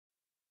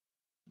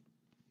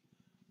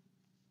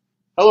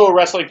Hello,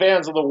 wrestling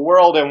fans of the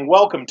world, and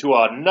welcome to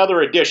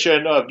another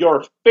edition of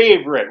your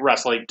favorite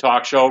wrestling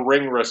talk show,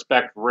 Ring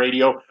Respect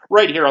Radio,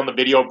 right here on the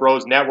Video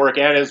Bros Network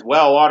and as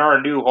well on our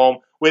new home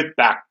with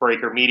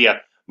Backbreaker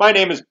Media. My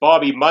name is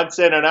Bobby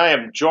Munson, and I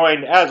am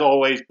joined, as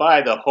always,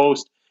 by the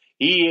host.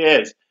 He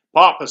is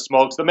Papa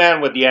Smokes, the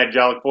man with the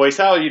angelic voice.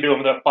 How are you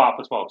doing,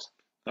 Papa Smokes?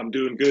 I'm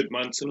doing good,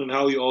 Munson, and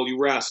how are all you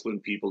wrestling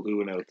people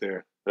doing out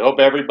there? We hope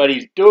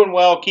everybody's doing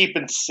well,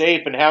 keeping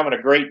safe, and having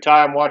a great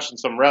time watching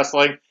some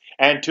wrestling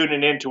and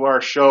tuning into our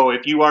show.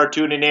 If you are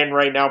tuning in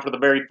right now for the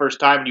very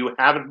first time and you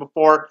haven't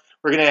before,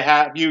 we're going to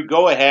have you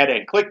go ahead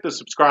and click the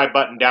subscribe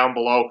button down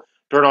below,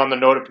 turn on the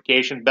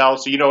notification bell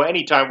so you know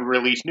anytime we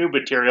release new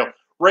material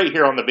right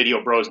here on the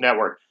Video Bros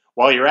Network.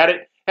 While you're at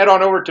it, head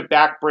on over to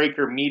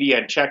Backbreaker Media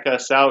and check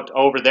us out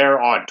over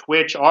there on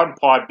Twitch, on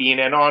Podbean,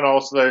 and on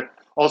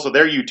also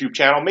their YouTube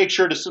channel. Make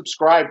sure to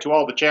subscribe to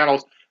all the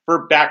channels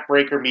for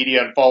Backbreaker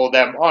Media and follow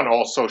them on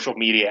all social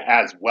media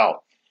as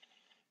well.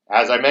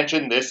 As I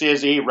mentioned, this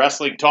is a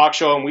wrestling talk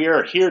show, and we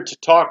are here to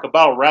talk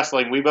about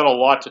wrestling. We've got a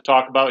lot to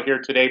talk about here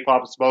today,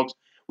 Papa Smokes.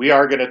 We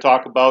are going to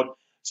talk about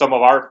some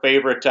of our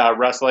favorite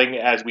wrestling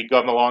as we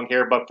come along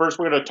here. But first,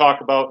 we're going to talk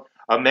about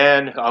a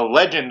man, a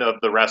legend of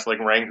the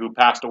wrestling ring, who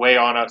passed away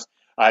on us.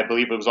 I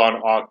believe it was on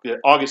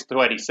August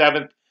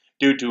 27th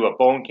due to a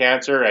bone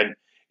cancer. And,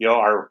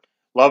 our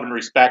love and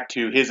respect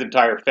to his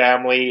entire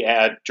family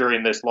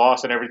during this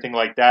loss and everything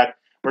like that.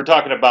 We're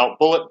talking about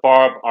Bullet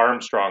Bob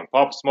Armstrong.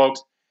 Papa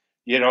Smokes,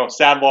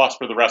 sad loss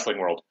for the wrestling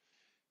world.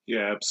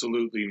 Yeah,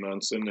 absolutely,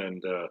 Munson.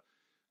 And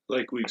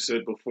like we've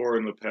said before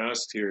in the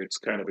past here, it's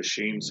kind of a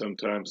shame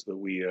sometimes that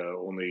we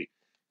only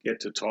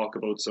get to talk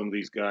about some of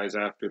these guys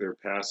after their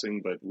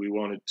passing, but we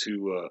wanted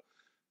to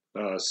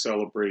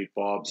celebrate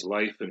Bob's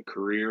life and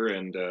career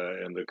and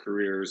the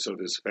careers of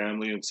his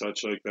family and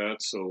such like that.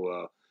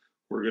 So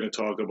we're going to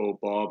talk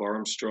about Bob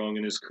Armstrong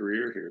and his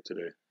career here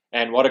today.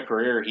 And what a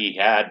career he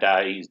had.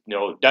 He's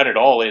done it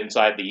all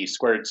inside the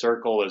squared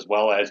circle as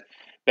well as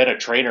been a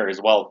trainer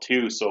as well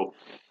too. So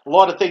a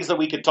lot of things that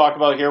we could talk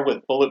about here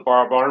with Bullet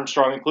Bob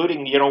Armstrong,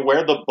 including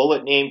where the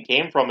Bullet name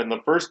came from in the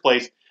first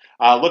place.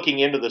 Looking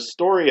into the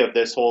story of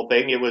this whole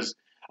thing, it was,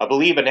 I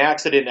believe, an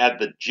accident at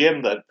the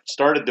gym that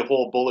started the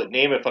whole Bullet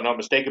name. If I'm not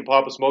mistaken,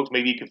 Papa Smokes,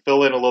 maybe you could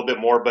fill in a little bit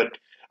more. But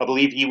I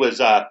believe he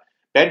was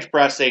bench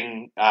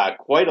pressing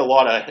quite a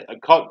lot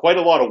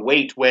of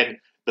weight when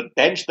the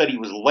bench that he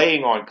was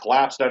laying on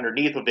collapsed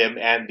underneath of him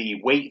and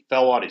the weight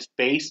fell on his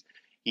face.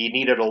 He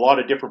needed a lot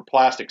of different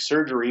plastic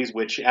surgeries,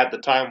 which at the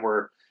time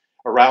were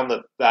around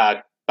the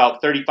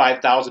about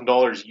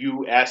 $35,000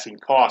 US in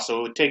cost. So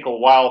it would take a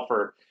while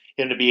for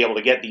him to be able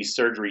to get these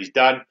surgeries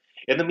done.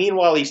 In the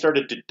meanwhile, he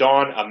started to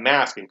don a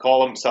mask and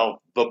call himself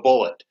the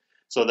Bullet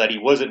so that he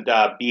wasn't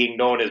being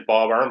known as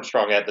Bob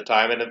Armstrong at the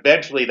time. And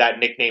eventually that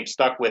nickname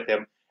stuck with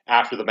him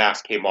after the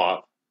mask came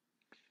off.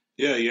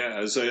 Yeah.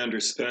 As I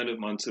understand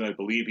it, Munson, I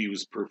believe he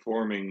was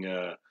performing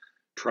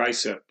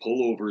tricep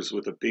pullovers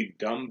with a big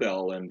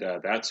dumbbell, and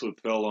that's what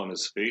fell on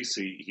his face.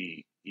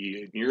 He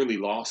nearly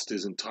lost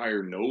his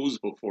entire nose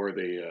before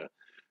they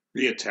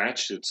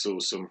reattached it. So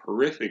some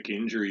horrific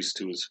injuries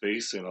to his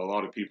face, and a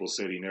lot of people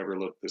said he never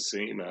looked the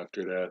same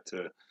after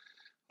that.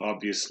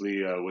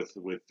 Obviously,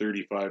 with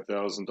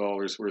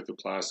 $35,000 worth of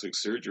plastic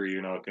surgery,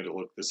 you're not going to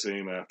look the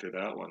same after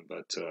that one.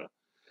 But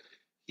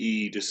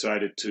he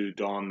decided to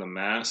don the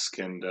mask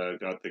and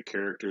got the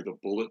character the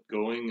Bullet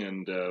going,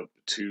 and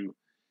to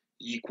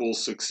equal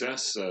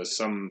success.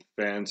 Some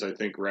fans, I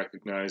think,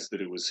 recognized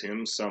that it was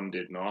him. Some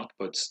did not,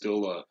 but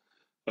still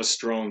a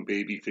strong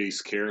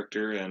babyface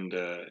character, and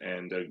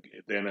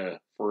then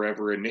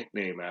forever a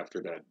nickname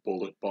after that,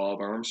 Bullet Bob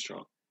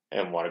Armstrong.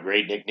 And what a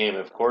great nickname,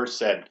 of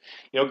course. And,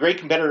 great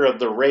competitor of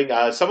the ring.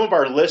 Some of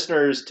our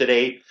listeners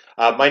today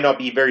might not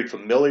be very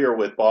familiar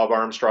with Bob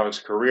Armstrong's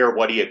career,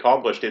 what he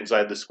accomplished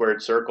inside the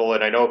squared circle.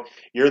 And I know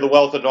you're the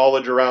wealth of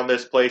knowledge around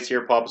this place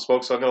here, Papa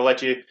Smoke. So I'm going to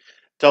let you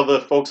tell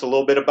the folks a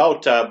little bit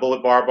about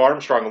Bullet Bob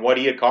Armstrong and what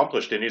he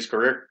accomplished in his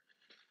career.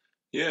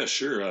 Yeah,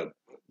 sure.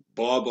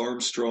 Bob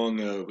Armstrong,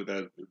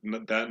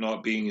 that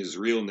not being his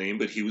real name,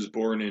 but he was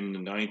born in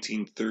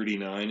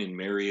 1939 in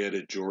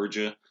Marietta,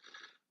 Georgia.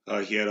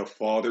 He had a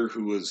father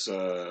who was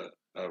a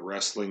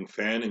wrestling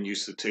fan and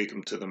used to take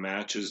him to the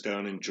matches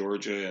down in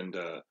Georgia. And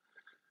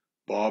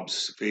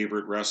Bob's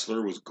favorite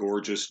wrestler was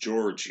Gorgeous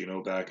George,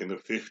 back in the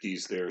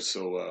 50s there.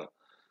 So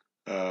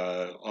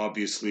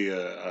obviously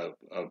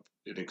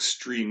an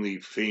extremely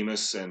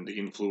famous and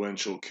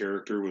influential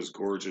character was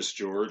Gorgeous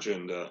George.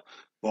 And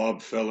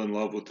Bob fell in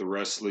love with the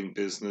wrestling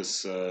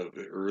business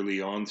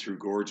early on through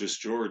Gorgeous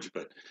George.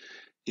 But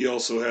he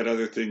also had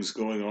other things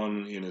going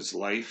on in his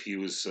life.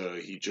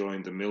 He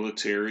joined the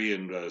military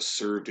and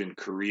served in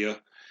Korea.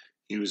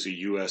 He was a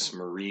U.S.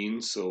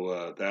 Marine,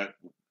 so that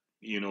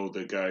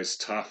the guy's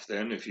tough.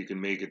 Then if you can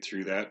make it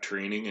through that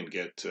training and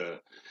get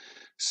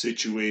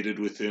situated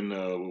within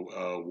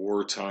a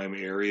wartime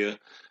area.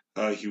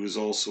 He was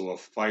also a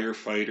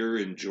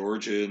firefighter in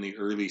Georgia in the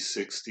early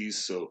 '60s,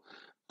 so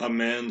a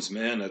man's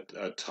man,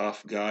 a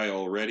tough guy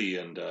already,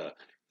 and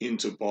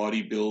into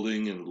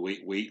bodybuilding and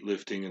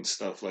weightlifting and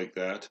stuff like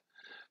that.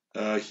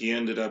 He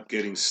ended up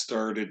getting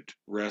started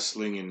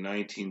wrestling in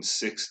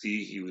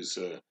 1960. He was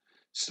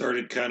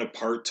started kind of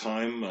part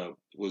time.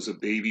 Was a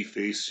baby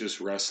face, just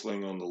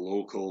wrestling on the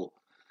local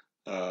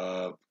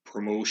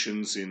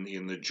promotions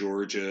in the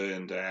Georgia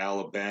and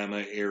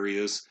Alabama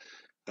areas.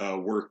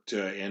 Worked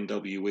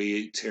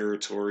NWA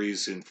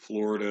territories in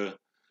Florida,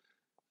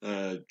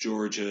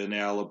 Georgia, and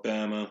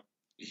Alabama.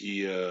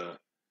 He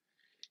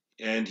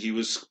and he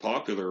was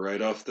popular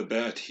right off the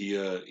bat. He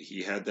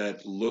had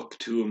that look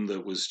to him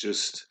that was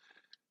just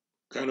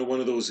kind of one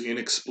of those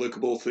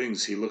inexplicable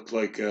things. He looked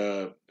like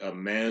a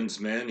man's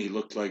man. He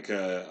looked like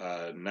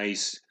a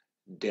nice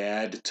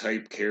dad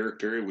type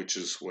character, which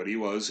is what he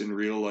was in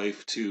real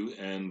life too.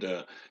 And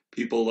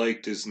people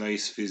liked his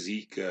nice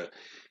physique.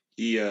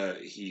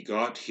 He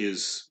got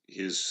his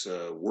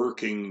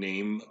working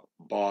name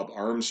Bob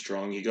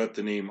Armstrong. He got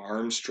the name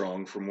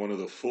Armstrong from one of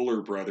the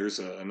Fuller brothers,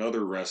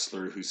 another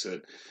wrestler, who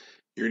said,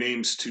 "Your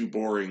name's too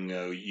boring.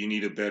 You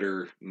need a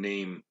better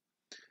name,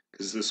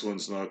 because this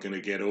one's not going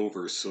to get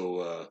over.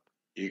 So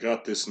you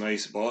got this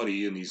nice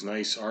body and these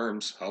nice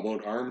arms. How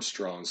about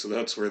Armstrong?" So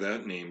that's where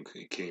that name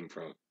came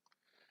from.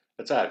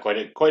 That's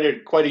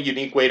quite a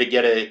unique way to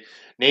get a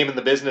name in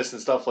the business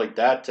and stuff like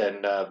that,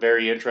 and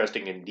very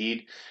interesting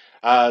indeed.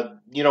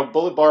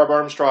 Bullet Bob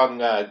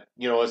Armstrong.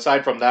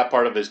 Aside from that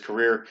part of his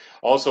career,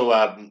 also,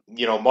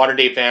 modern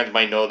day fans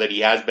might know that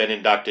he has been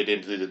inducted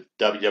into the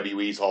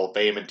WWE's Hall of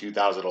Fame in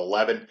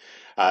 2011.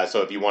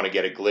 So if you want to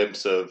get a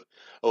glimpse of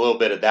a little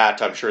bit of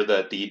that, I'm sure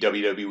that the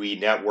WWE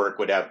Network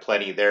would have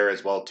plenty there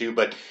as well too.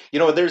 But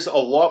there's a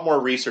lot more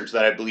research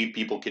that I believe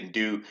people can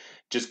do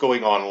just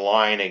going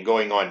online and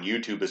going on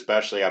YouTube,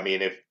 especially. I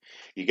mean, if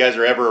you guys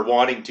are ever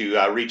wanting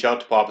to reach out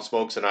to Papa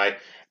Smokes and I,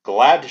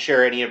 glad to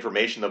share any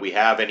information that we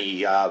have,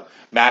 any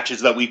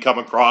matches that we come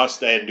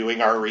across, and doing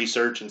our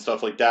research and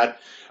stuff like that.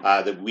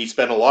 That we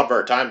spend a lot of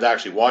our times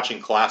actually watching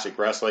classic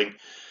wrestling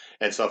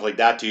and stuff like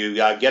that to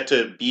get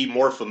to be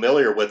more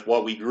familiar with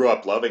what we grew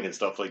up loving and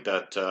stuff like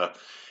that.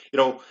 You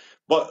know,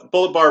 but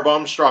Bullet Barb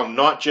Armstrong,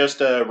 not just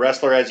a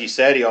wrestler, as he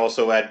said, he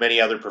also had many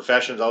other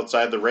professions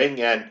outside the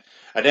ring, and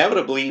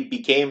inevitably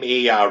became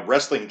a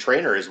wrestling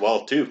trainer as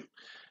well too.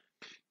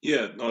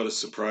 Yeah, not a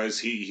surprise.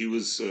 He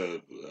was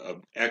an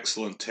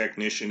excellent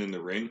technician in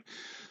the ring.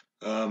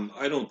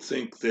 I don't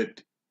think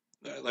that,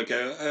 like,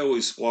 I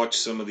always watch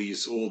some of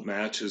these old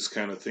matches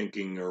kind of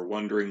thinking or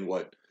wondering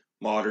what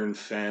modern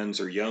fans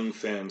or young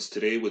fans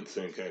today would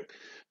think.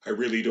 I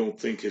really don't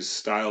think his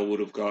style would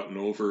have gotten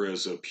over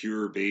as a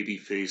pure baby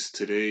face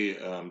today,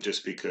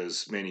 just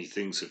because many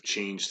things have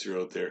changed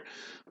throughout there.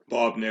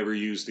 Bob never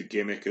used a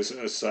gimmick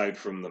aside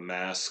from the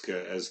mask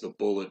as the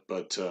bullet,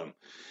 but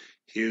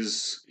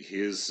his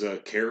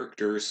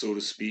character, so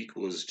to speak,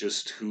 was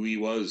just who he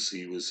was.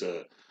 He was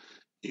a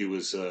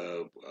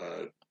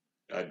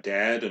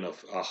dad and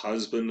a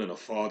husband and a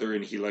father,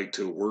 and he liked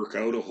to work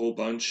out a whole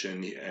bunch,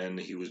 and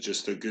he was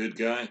just a good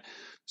guy.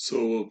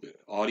 So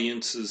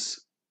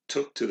audiences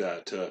took to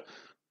that.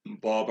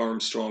 Bob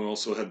Armstrong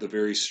also had the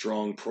very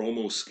strong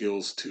promo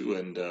skills too,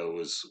 and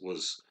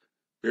was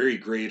very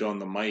great on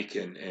the mic,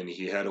 and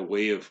he had a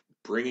way of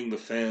bringing the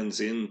fans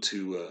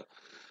into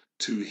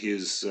to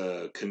his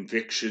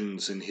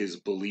convictions and his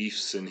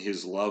beliefs and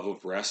his love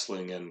of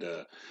wrestling, and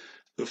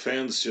the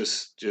fans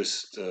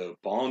just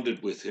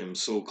bonded with him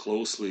so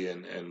closely,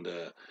 and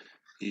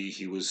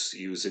he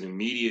was an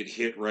immediate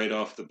hit right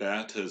off the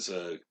bat as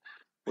a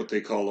what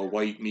they call a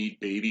white meat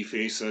baby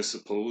face, I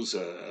suppose,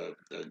 a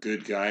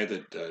good guy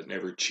that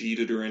never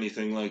cheated or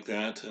anything like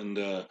that,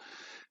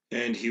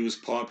 and he was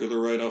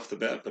popular right off the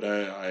bat. But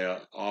I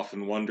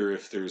often wonder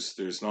if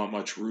there's not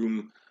much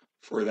room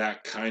for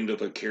that kind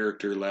of a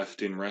character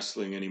left in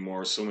wrestling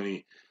anymore. So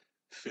many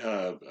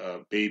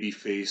baby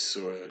face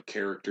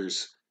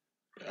characters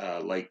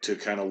like to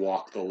kind of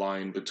walk the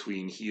line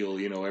between heel.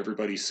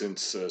 Everybody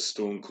since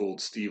Stone Cold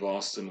Steve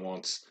Austin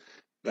wants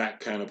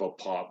that kind of a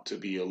pop to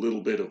be a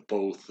little bit of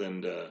both,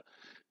 and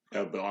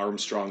but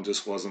Armstrong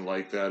just wasn't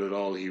like that at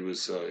all. He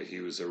was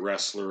a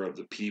wrestler of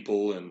the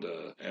people and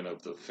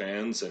of the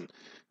fans, and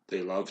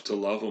they loved to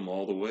love him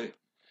all the way.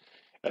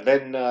 And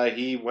then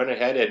he went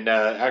ahead and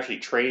actually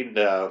trained.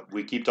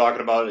 We keep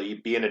talking about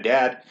being a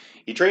dad.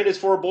 He trained his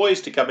four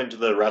boys to come into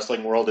the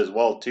wrestling world as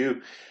well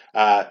too.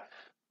 Uh,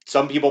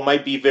 some people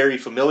might be very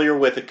familiar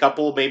with a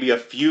couple, maybe a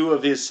few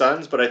of his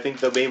sons, but I think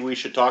that maybe we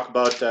should talk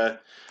about a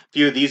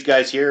few of these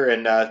guys here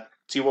and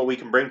see what we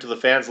can bring to the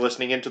fans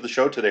listening into the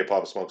show today,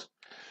 Papa Smokes.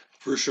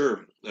 For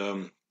sure.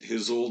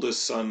 His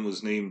oldest son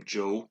was named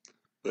Joe,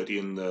 but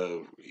in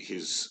the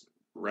his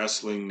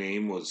wrestling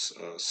name was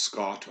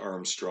Scott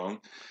Armstrong.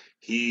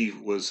 He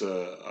was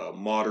a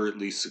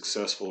moderately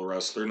successful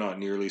wrestler, not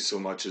nearly so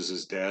much as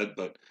his dad,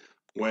 but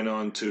went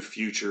on to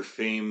future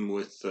fame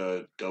with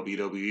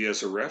WWE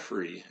as a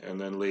referee,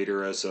 and then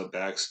later as a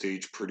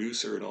backstage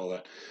producer and all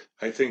that.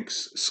 I think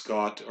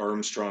Scott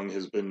Armstrong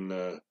has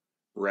been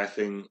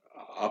reffing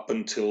up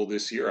until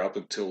this year, up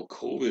until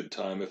COVID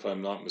time, if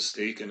I'm not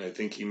mistaken. I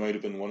think he might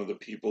have been one of the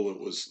people that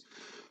was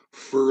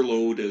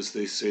furloughed, as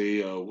they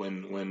say,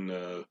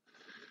 when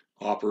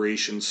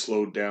operations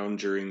slowed down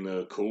during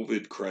the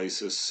COVID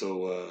crisis.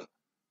 So,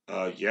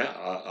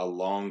 yeah, a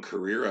long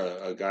career,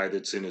 a guy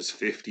that's in his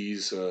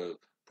 50s,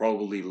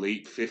 probably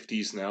late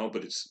 50s now,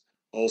 but it's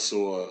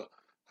also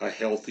a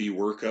healthy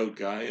workout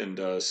guy and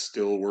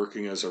still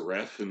working as a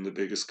ref in the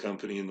biggest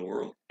company in the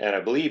world. And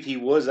I believe he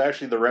was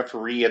actually the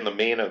referee in the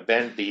main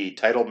event, the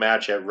title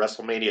match at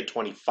WrestleMania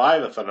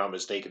 25, if I'm not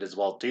mistaken, as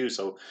well too.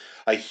 So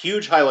a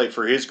huge highlight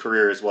for his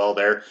career as well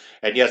there.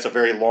 And yes, a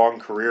very long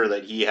career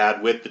that he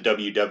had with the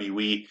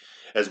WWE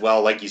as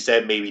well. Like you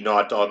said, maybe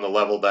not on the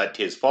level that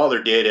his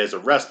father did as a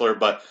wrestler,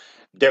 but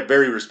they're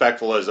very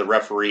respectful as a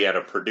referee and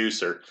a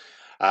producer.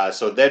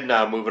 So then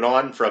moving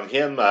on from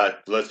him,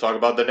 let's talk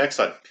about the next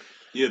son.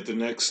 Yeah, the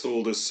next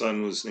oldest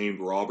son was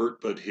named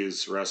Robert, but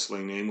his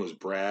wrestling name was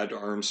Brad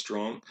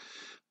Armstrong.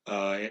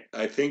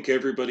 I think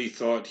everybody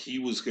thought he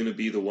was going to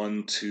be the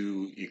one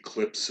to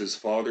eclipse his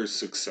father's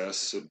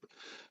success.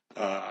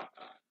 Uh,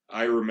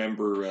 I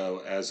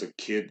remember as a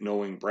kid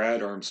knowing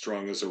Brad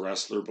Armstrong as a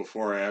wrestler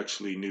before I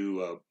actually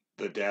knew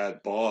the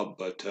dad Bob,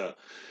 but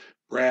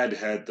Brad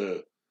had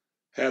the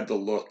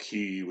look.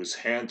 He was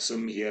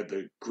handsome. He had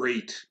the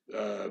great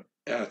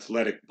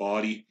athletic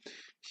body.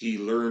 He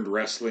learned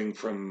wrestling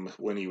from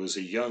when he was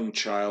a young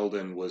child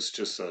and was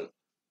just a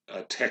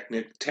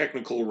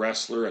technical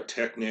wrestler, a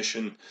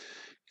technician,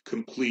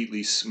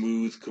 completely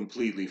smooth,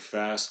 completely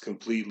fast,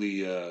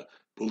 completely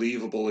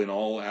believable in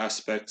all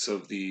aspects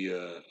of the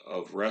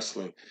of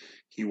wrestling.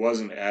 He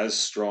wasn't as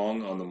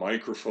strong on the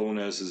microphone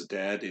as his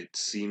dad. It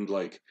seemed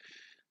like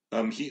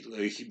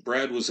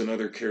Brad was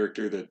another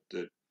character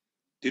that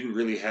didn't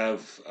really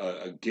have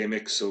a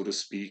gimmick, so to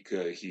speak.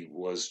 He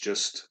was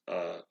just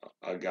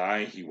a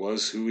guy. He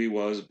was who he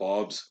was,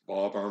 Bob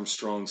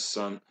Armstrong's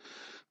son.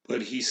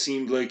 But he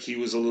seemed like he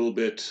was a little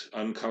bit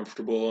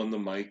uncomfortable on the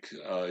mic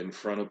in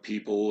front of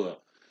people.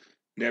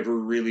 Never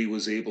really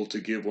was able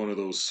to give one of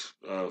those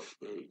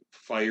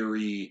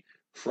fiery,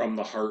 from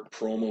the heart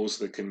promos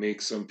that can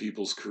make some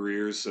people's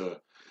careers.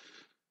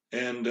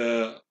 And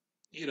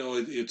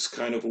it's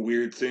kind of a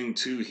weird thing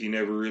too. He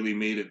never really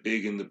made it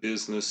big in the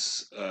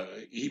business.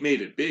 He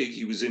made it big.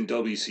 He was in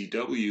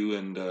WCW,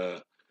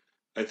 and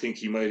I think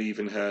he might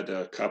even had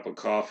a cup of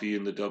coffee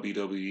in the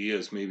WWE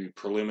as maybe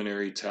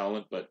preliminary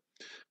talent. But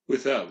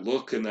with that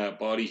look and that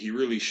body, he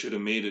really should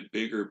have made it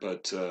bigger.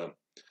 But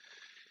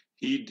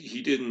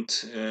he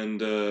didn't,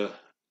 and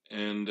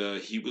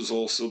he was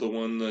also the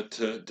one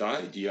that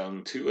died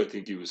young too. I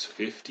think he was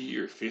 50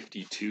 or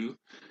 52.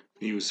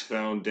 He was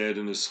found dead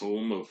in his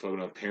home of an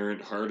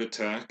apparent heart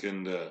attack,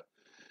 and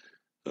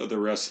the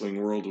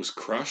wrestling world was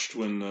crushed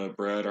when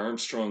Brad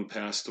Armstrong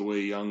passed away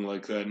young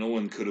like that. No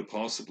one could have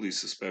possibly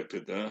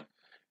suspected that.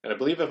 And I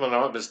believe, if I'm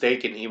not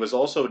mistaken, he was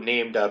also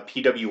named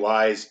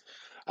PWI's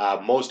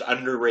most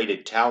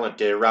underrated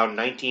talent around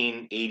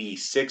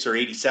 1986 or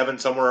 87,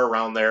 somewhere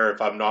around there, if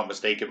I'm not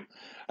mistaken.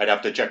 I'd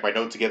have to check my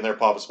notes again there,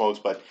 Papa Smokes.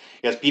 But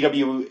yes,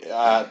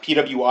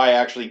 PWI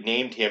actually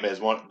named him as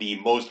one of the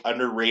most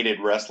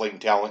underrated wrestling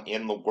talent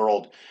in the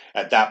world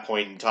at that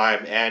point in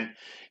time. And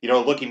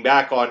looking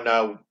back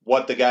on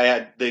what the guy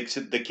had,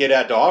 the kid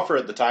had to offer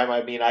at the time,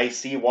 I mean, I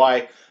see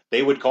why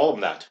they would call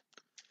him that.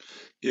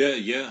 Yeah,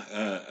 yeah.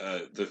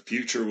 The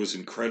future was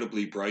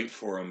incredibly bright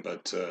for him,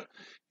 but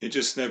it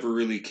just never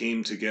really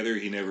came together.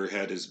 He never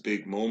had his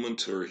big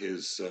moment or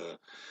his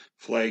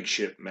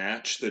flagship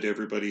match that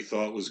everybody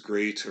thought was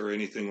great or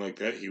anything like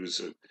that. He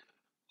was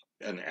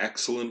an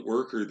excellent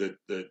worker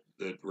that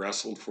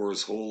wrestled for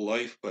his whole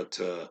life, but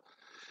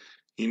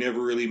he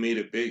never really made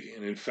it big.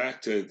 And in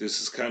fact, this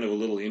is kind of a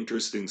little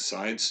interesting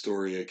side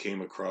story I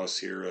came across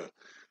here.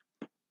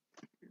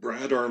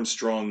 Brad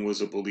Armstrong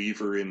was a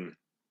believer in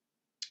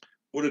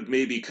what had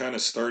maybe kind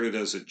of started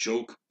as a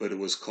joke, but it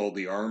was called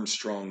the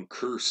Armstrong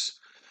curse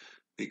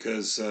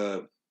because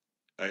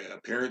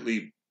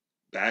apparently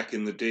back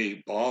in the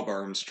day, Bob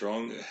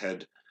Armstrong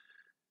had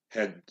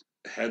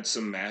had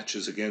some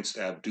matches against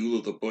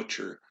Abdullah the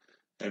Butcher,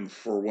 and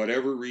for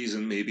whatever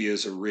reason, maybe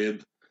as a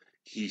rib,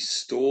 he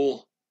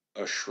stole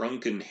a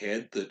shrunken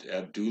head that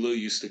Abdullah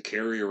used to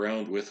carry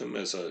around with him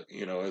as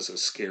a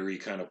scary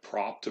kind of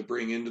prop to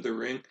bring into the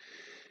ring.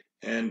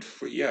 And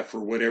for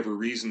whatever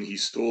reason, he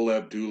stole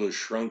Abdullah's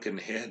shrunken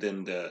head,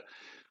 and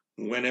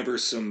whenever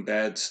some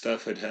bad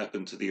stuff had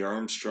happened to the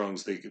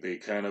Armstrongs, they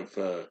kind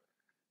of,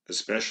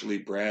 especially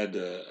Brad,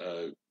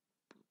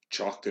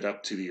 chalked it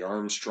up to the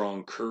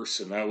Armstrong curse,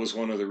 and that was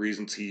one of the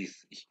reasons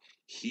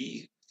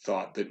he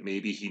thought that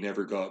maybe he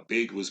never got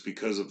big was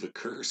because of the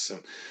curse.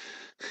 And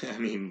I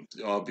mean,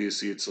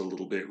 obviously it's a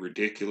little bit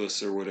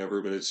ridiculous or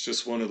whatever, but it's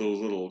just one of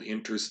those little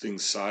interesting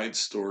side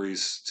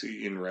stories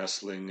in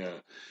wrestling.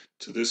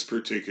 To this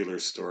particular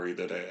story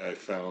that I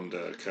found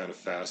kind of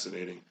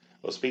fascinating.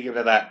 Well, speaking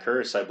of that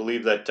curse, I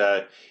believe that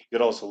you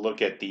could also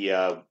look at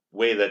the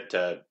way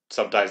that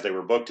sometimes they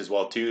were booked as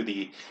well too.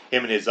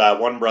 Him and his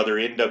one brother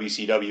in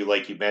WCW,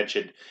 like you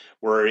mentioned,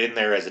 were in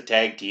there as a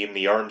tag team,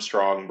 the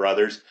Armstrong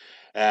brothers,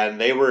 and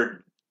they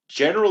were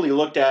generally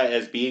looked at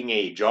as being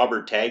a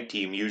jobber tag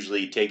team,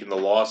 usually taking the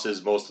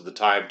losses most of the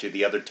time to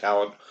the other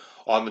talent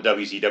on the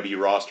WCW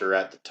roster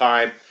at the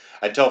time.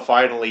 Until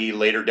finally,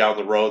 later down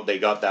the road, they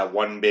got that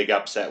one big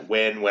upset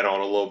win, went on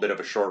a little bit of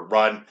a short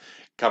run.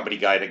 Company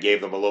kind of gave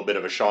them a little bit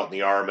of a shot in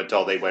the arm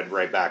until they went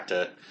right back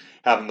to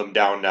having them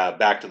down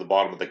back to the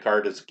bottom of the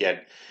card again.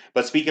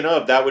 But speaking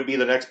of, that would be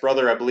the next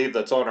brother I believe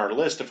that's on our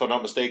list, if I'm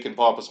not mistaken,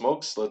 Papa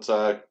Smokes. Let's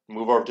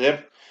move over to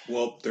him.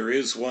 Well, there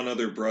is one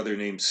other brother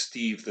named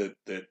Steve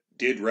that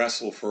did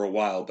wrestle for a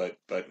while,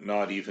 but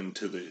not even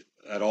to the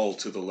at all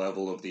to the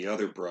level of the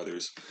other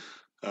brothers.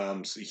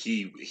 So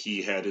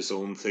he had his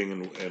own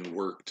thing and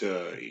worked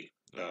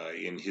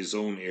in his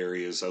own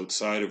areas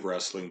outside of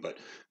wrestling. But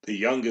the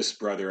youngest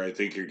brother I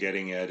think you're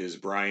getting at is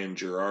Brian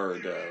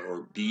Gerard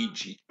or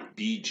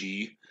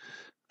BG.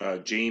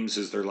 James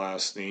is their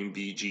last name,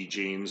 BG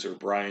James or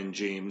Brian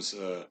James.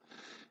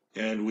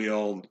 And we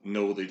all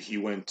know that he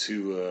went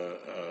to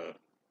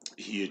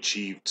he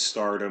achieved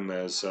stardom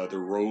as the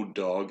Road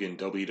Dogg in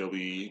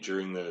WWE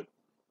during the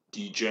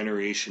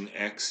Degeneration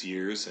X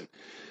years, and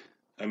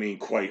I mean,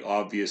 quite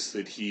obvious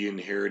that he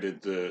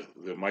inherited the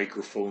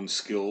microphone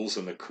skills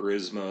and the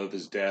charisma of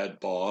his dad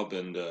Bob,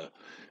 and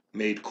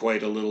made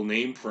quite a little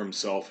name for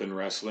himself in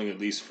wrestling, at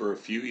least for a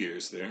few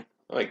years there.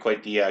 Like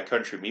quite the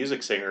country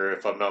music singer,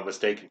 if I'm not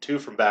mistaken, too,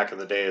 from back in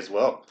the day as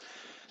well.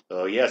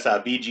 So yes,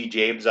 BG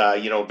James,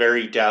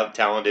 very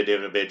talented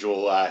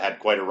individual, had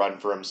quite a run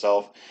for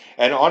himself.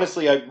 And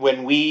honestly,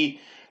 when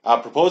we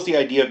proposed the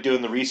idea of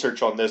doing the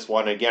research on this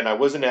one, again, I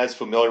wasn't as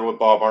familiar with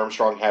Bob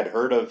Armstrong, had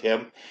heard of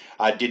him.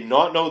 I did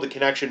not know the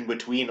connection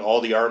between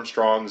all the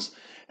Armstrongs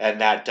and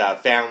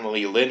that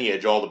family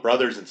lineage, all the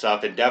brothers and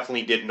stuff, and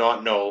definitely did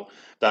not know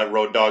that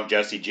Road Dogg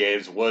Jesse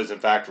James was in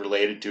fact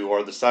related to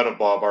or the son of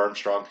Bob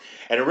Armstrong.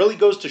 And it really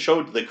goes to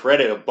show the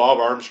credit of Bob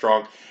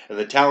Armstrong and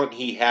the talent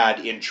he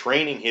had in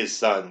training his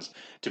sons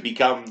to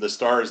become the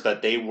stars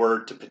that they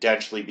were to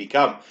potentially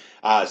become.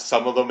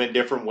 Some of them in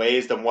different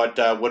ways than what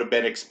would have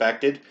been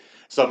expected.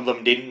 Some of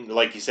them didn't,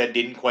 like you said,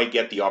 didn't quite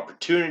get the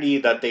opportunity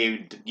that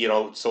they,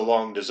 so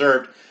long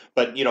deserved.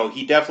 But,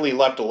 he definitely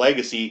left a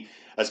legacy,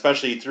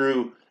 especially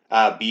through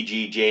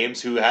BG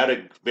James, who had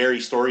a very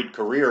storied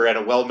career and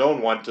a well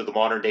known one to the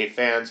modern day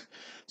fans.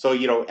 So,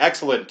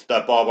 excellent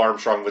that Bob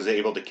Armstrong was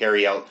able to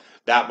carry out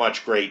that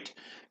much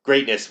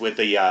greatness with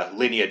the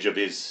lineage of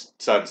his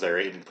sons there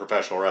in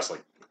professional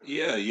wrestling.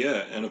 Yeah,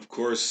 yeah, and of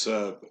course,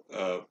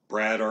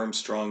 Brad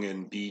Armstrong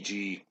and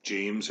BG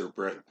James or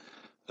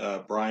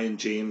Brian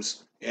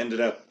James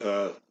ended up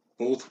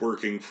both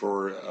working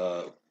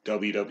for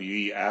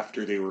WWE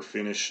after they were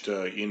finished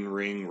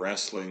in-ring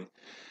wrestling.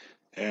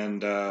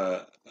 And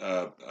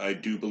I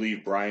do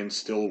believe Brian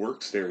still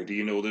works there. Do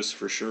you know this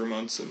for sure,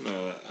 Munson?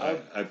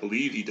 I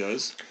believe he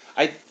does.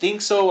 I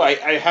think so.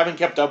 I haven't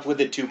kept up with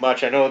it too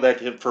much. I know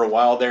that for a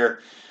while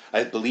there,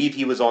 I believe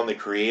he was on the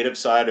creative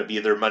side of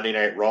either Monday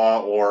Night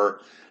Raw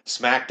or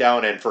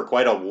SmackDown, and for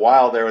quite a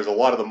while there was a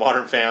lot of the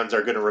modern fans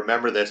are going to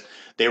remember this.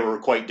 They were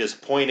quite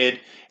disappointed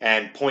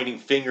and pointing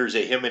fingers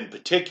at him in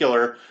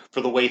particular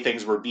for the way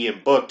things were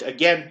being booked.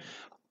 Again,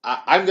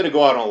 I'm going to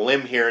go out on a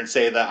limb here and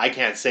say that I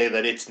can't say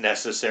that it's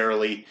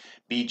necessarily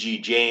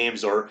BG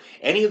James or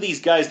any of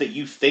these guys that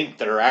you think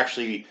that are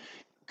actually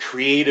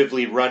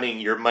creatively running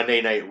your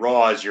Monday Night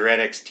Raws, your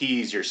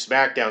NXTs, your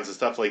SmackDowns, and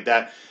stuff like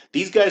that.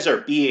 These guys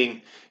are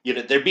being,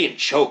 they're being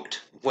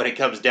choked when it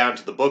comes down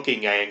to the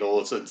booking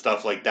angles and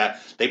stuff like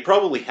that. They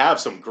probably have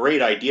some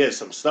great ideas,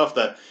 some stuff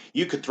that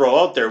you could throw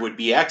out there would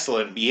be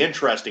excellent, be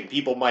interesting.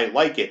 People might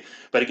like it.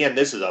 But again,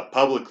 this is a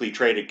publicly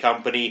traded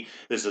company.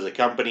 This is a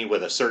company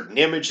with a certain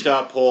image to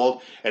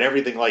uphold and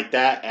everything like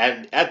that.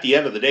 And at the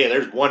end of the day,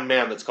 there's one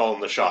man that's calling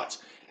the shots.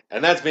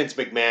 And that's Vince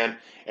McMahon.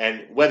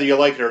 And whether you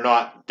like it or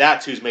not,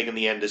 that's who's making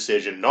the end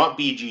decision, not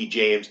BG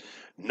James,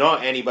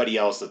 not anybody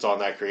else that's on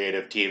that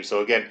creative team.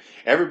 So again,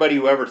 everybody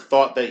who ever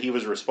thought that he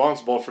was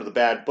responsible for the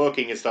bad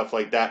booking and stuff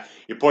like that,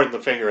 you're pointing the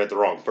finger at the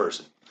wrong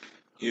person.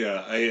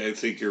 Yeah, I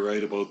think you're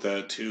right about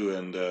that too.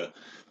 And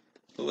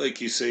like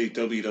you say,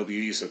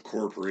 WWE is a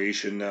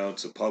corporation now.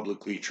 It's a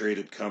publicly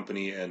traded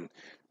company, and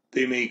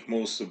they make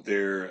most of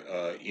their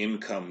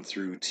income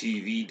through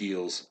TV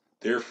deals.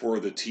 Therefore,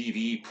 the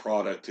TV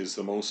product is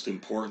the most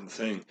important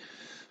thing.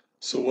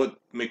 So what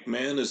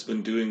McMahon has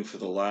been doing for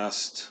the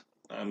last,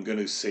 I'm going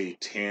to say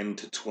 10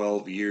 to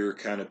 12 year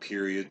kind of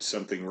period,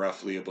 something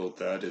roughly about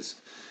that,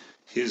 is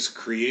his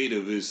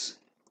creative is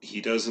he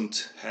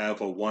doesn't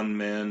have a one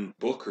man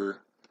booker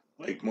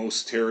like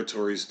most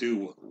territories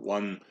do,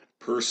 one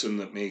person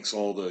that makes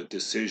all the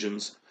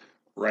decisions,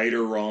 right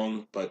or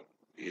wrong, but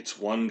it's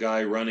one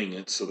guy running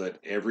it so that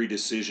every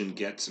decision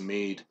gets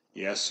made,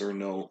 yes or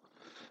no.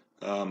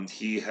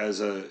 He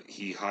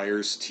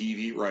hires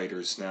TV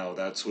writers now.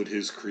 That's what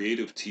his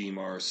creative team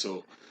are.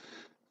 So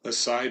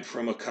aside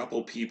from a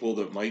couple people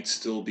that might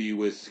still be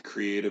with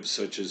creatives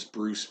such as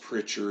Bruce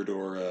Pritchard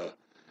or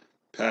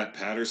Pat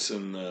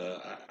Patterson,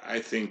 I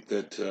think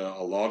that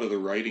a lot of the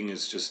writing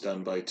is just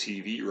done by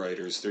TV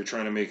writers. They're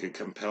trying to make a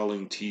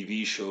compelling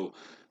TV show,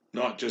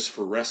 not just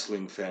for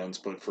wrestling fans,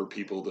 but for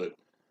people that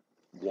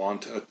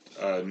want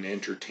an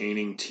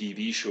entertaining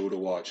TV show to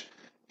watch.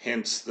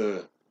 Hence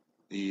the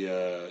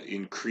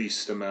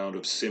increased amount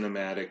of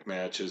cinematic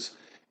matches,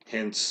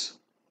 hence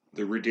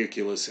the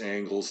ridiculous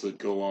angles that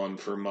go on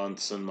for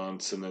months and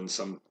months, and then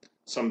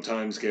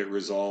sometimes get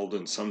resolved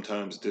and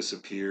sometimes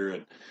disappear.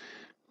 And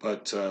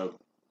but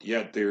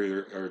yet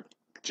there are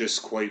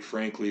just quite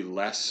frankly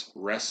less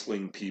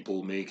wrestling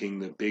people making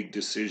the big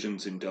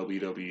decisions in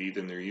WWE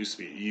than there used to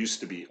be. It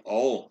used to be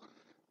all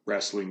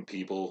wrestling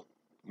people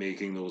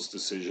making those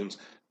decisions.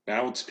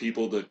 Now it's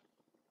people that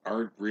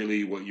aren't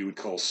really what you would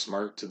call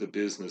smart to the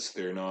business.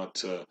 They're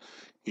not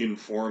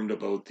informed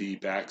about the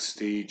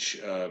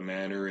backstage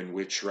manner in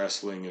which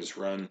wrestling is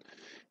run,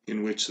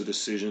 in which the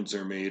decisions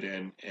are made,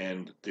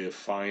 and the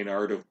fine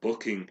art of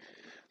booking,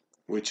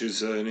 which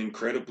is an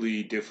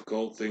incredibly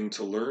difficult thing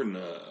to learn.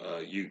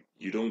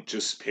 You don't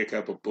just pick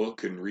up a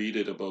book and read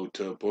it about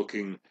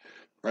booking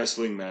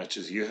wrestling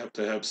matches. You have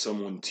to have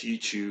someone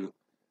teach you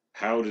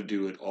how to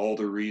do it, all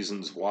the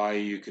reasons why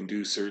you can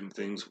do certain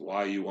things,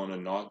 why you want to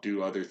not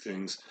do other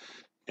things,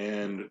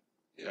 and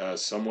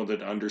someone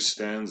that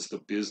understands the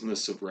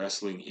business of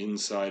wrestling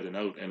inside and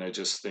out. And I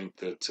just think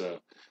that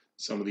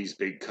some of these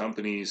big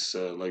companies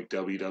like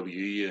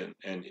WWE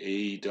and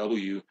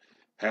AEW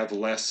have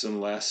less and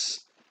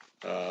less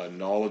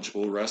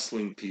knowledgeable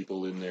wrestling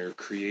people in their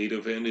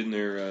creative and in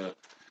their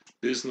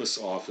business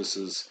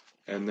offices,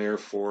 and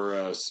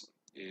therefore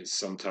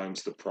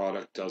sometimes the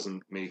product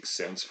doesn't make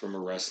sense from a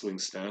wrestling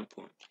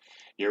standpoint.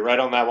 You're right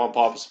on that one,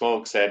 Papa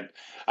Smokes. And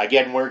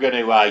again, we're going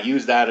to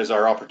use that as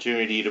our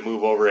opportunity to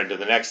move over into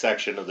the next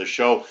section of the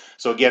show.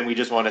 So again, we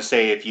just want to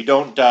say, if you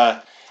don't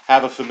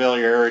have a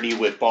familiarity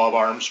with Bob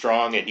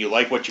Armstrong and you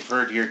like what you've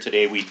heard here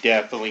today, we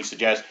definitely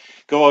suggest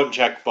go out and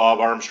check Bob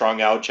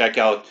Armstrong out. Check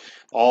out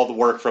all the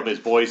work from his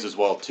boys as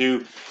well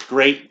too.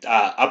 Great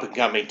up and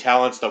coming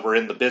talents that were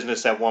in the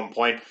business at one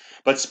point.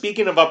 But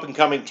speaking of up and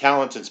coming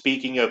talents, and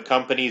speaking of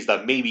companies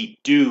that maybe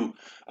do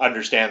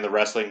understand the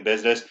wrestling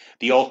business,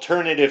 the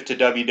alternative to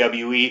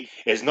WWE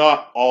is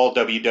not all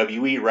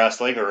WWE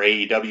wrestling, or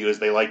AEW as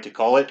they like to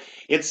call it.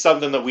 It's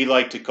something that we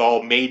like to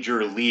call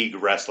Major League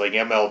Wrestling,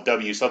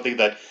 MLW, something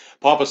that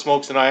Papa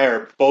Smokes and I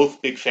are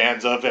both big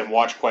fans of and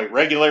watch quite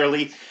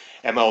regularly.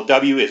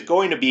 MLW is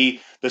going to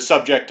be the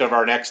subject of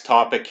our next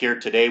topic here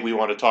today. We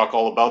want to talk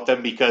all about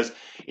them because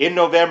in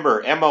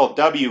November,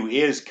 MLW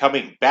is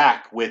coming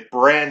back with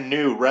brand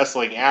new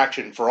wrestling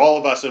action for all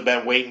of us who have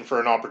been waiting for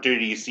an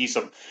opportunity to see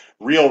some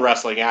real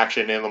wrestling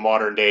action in the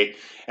modern day.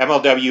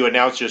 MLW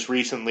announced just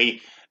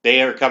recently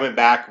they are coming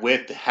back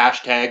with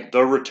hashtag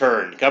The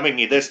Return,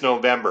 coming this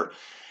November.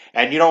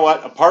 And you know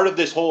what? A part of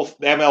this whole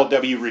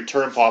MLW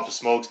return, Papa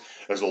Smokes,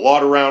 there's a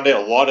lot around it, a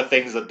lot of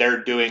things that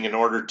they're doing in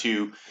order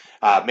to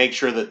make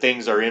sure that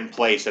things are in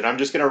place. And I'm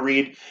just going to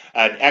read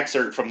an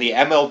excerpt from the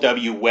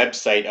MLW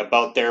website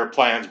about their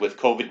plans with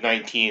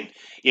COVID-19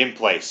 in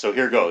place. So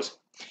here goes.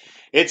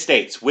 It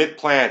states, with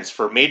plans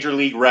for Major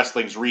League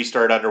Wrestling's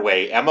restart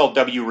underway,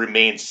 MLW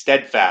remains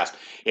steadfast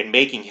in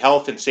making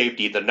health and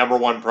safety the number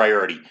one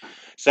priority.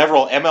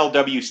 Several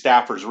MLW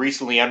staffers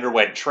recently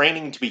underwent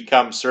training to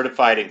become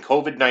certified in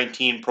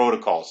COVID-19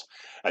 protocols.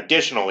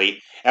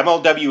 Additionally,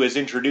 MLW has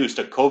introduced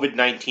a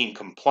COVID-19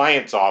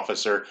 compliance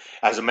officer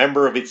as a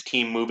member of its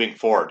team moving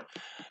forward.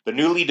 The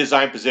newly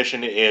designed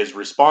position is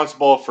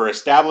responsible for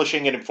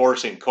establishing and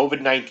enforcing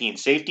COVID-19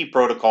 safety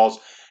protocols,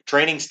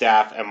 training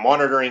staff, and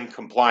monitoring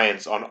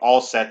compliance on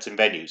all sets and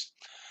venues.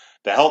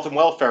 The health and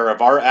welfare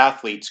of our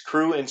athletes,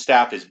 crew, and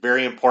staff is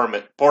very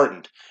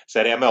important,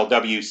 said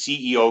MLW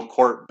CEO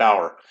Court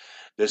Bauer.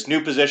 This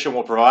new position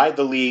will provide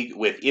the league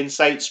with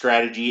insight,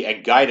 strategy,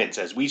 and guidance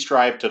as we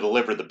strive to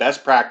deliver the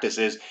best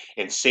practices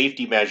and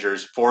safety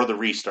measures for the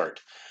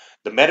restart.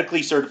 The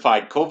medically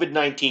certified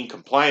COVID-19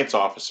 compliance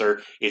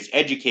officer is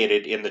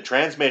educated in the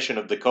transmission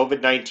of the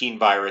COVID-19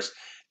 virus,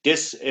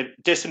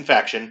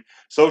 disinfection,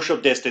 social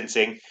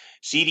distancing,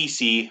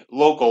 CDC,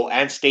 local,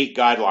 and state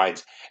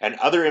guidelines, and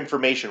other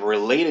information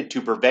related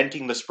to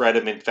preventing the spread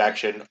of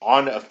infection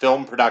on a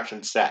film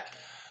production set.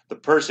 The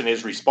person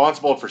is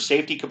responsible for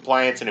safety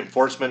compliance and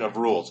enforcement of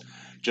rules.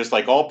 Just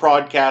like all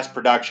broadcast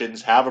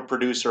productions have a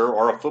producer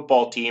or a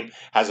football team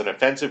has an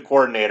offensive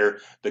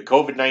coordinator, the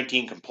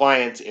COVID-19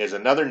 compliance is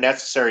another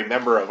necessary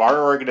member of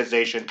our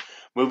organization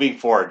moving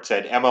forward,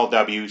 said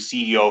MLW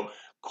CEO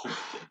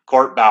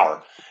Court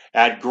Bauer.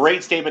 And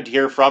great statement to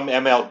hear from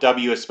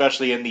MLW,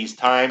 especially in these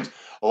times.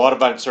 A lot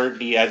of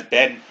uncertainty has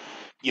been,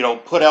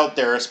 put out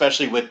there,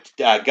 especially with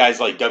guys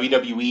like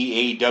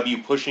WWE,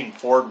 AEW pushing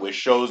forward with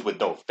shows with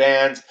no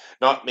fans,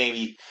 not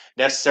maybe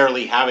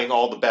necessarily having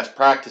all the best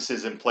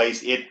practices in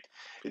place. It's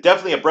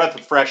definitely a breath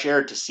of fresh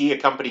air to see a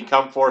company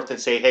come forth and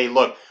say, hey,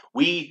 look,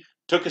 we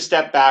took a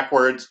step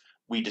backwards.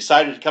 We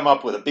decided to come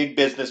up with a big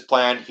business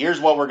plan. Here's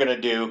what we're going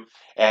to do.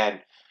 And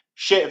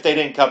shit, if they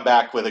didn't come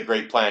back with a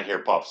great plan here,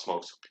 Pop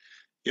Smokes.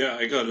 Yeah,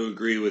 I got to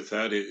agree with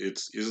that.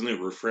 It's isn't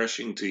it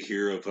refreshing to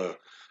hear of a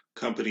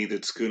company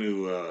that's going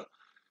to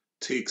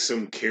take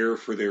some care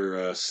for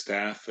their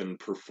staff and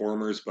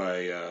performers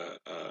by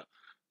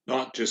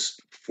not just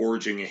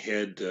forging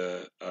ahead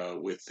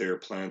with their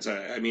plans.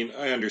 I mean,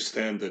 I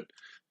understand that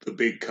the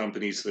big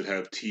companies that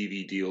have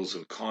TV deals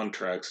and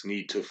contracts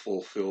need to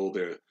fulfill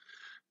their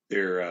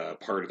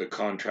part of the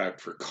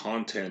contract for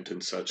content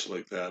and such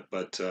like that.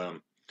 But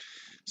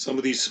some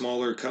of these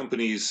smaller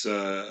companies,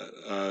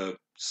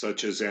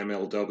 such as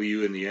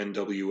MLW and the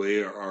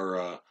NWA,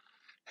 are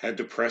had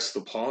to press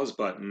the pause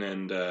button,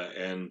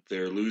 and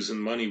they're losing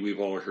money. We've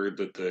all heard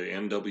that the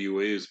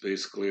NWA is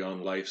basically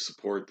on life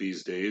support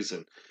these days,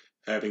 and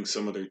having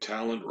some of their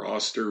talent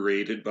roster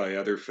rated by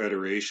other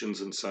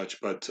federations and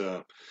such. But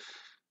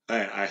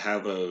I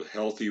have a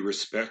healthy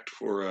respect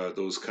for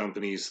those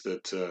companies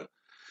that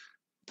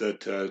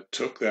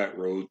took that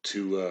road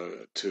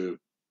to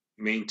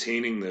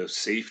maintaining the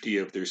safety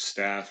of their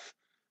staff,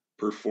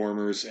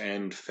 performers,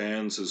 and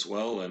fans as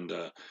well. And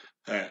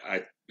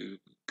I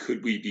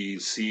could we be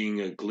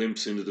seeing a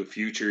glimpse into the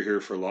future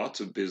here for lots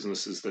of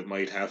businesses that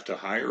might have to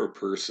hire a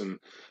person,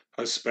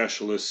 a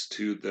specialist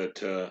too,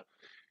 that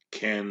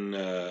can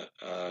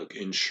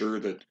ensure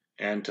that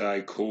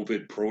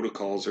anti-COVID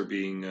protocols are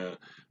being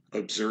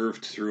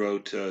observed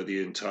throughout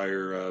the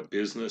entire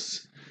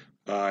business.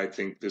 I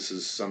think this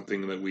is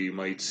something that we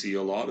might see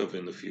a lot of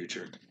in the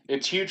future.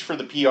 It's huge for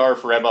the PR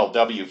for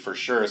MLW for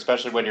sure,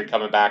 especially when you're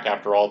coming back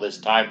after all this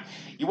time.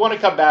 You want to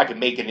come back and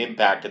make an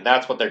impact, and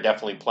that's what they're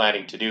definitely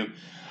planning to do.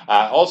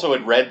 Also,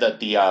 had read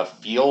that the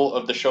feel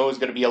of the show is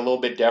going to be a little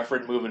bit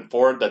different moving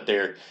forward. That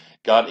they're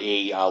got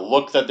a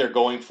look that they're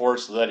going for,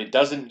 so that it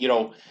doesn't,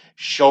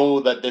 show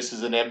that this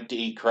is an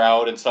empty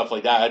crowd and stuff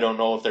like that. I don't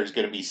know if there's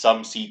going to be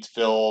some seats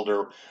filled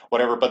or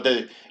whatever, but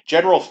the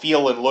general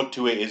feel and look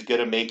to it is going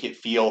to make it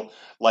feel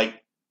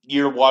like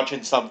you're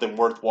watching something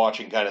worth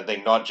watching kind of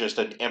thing, not just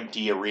an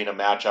empty arena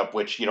matchup,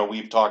 which,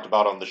 we've talked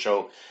about on the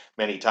show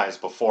many times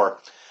before.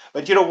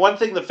 But, one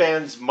thing the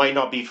fans might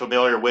not be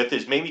familiar with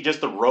is maybe just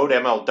the road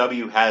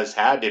MLW has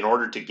had in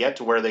order to get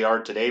to where they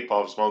are today,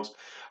 Pop Smokes.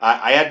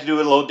 I had to do a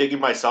little digging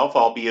myself,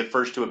 I'll be the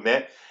first to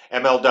admit.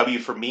 MLW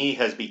for me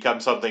has become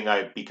something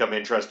I've become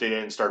interested in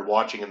and started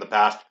watching in the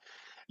past,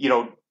 you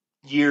know,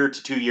 year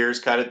to 2 years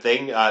kind of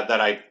thing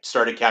that I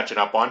started catching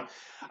up on.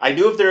 I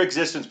knew of their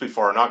existence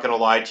before, I'm not going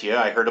to lie to you.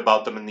 I heard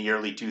about them in the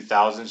early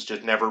 2000s,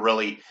 just never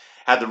really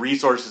had the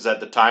resources at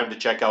the time to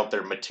check out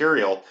their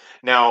material.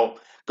 Now,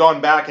 gone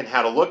back and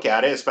had a look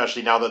at it,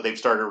 especially now that they've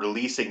started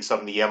releasing some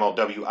of the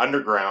MLW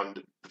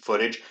Underground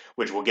footage,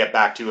 which we'll get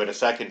back to in a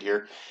second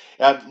here.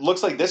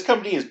 Looks like this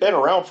company has been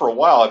around for a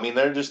while. I mean,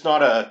 they're just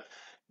not a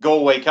go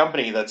away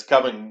company that's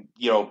coming,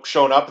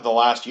 shown up in the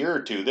last year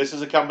or two. This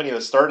is a company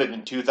that started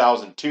in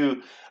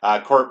 2002.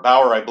 Court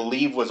Bauer, I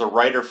believe, was a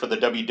writer for the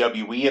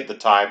WWE at the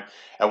time,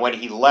 and when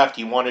he left,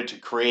 he wanted to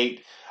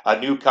create a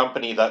new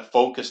company that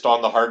focused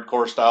on the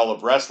hardcore style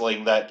of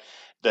wrestling that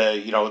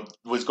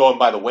was going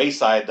by the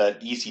wayside,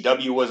 that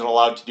ECW wasn't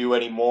allowed to do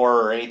anymore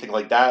or anything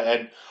like that.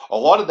 And a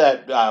lot of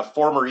that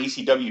former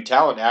ECW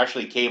talent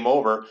actually came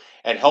over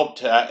and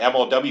helped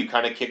MLW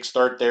kind of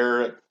kickstart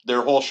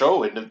their whole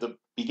show into the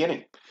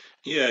beginning.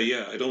 Yeah,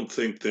 yeah. I don't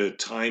think the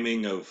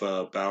timing of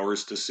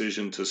Bauer's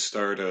decision to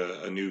start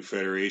a new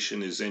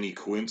federation is any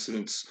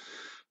coincidence.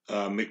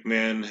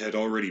 McMahon had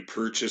already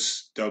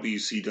purchased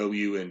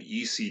WCW and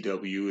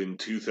ECW in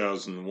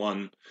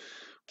 2001,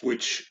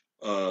 which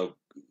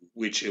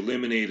which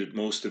eliminated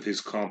most of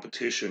his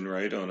competition,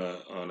 right, on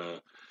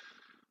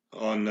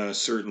a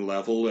certain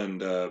level. And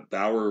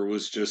Bauer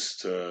was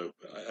just,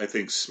 I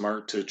think,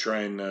 smart to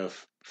try and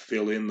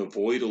fill in the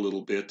void a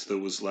little bit that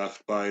was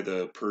left by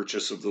the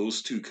purchase of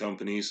those two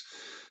companies.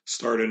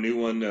 Start a new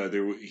one.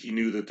 He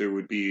knew that there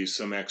would be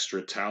some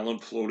extra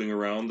talent floating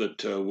around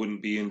that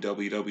wouldn't be in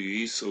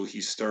WWE, so he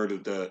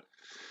started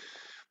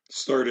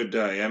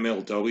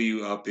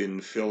MLW up in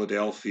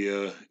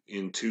Philadelphia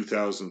in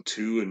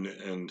 2002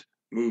 and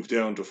moved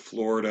down to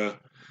Florida.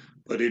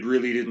 But it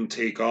really didn't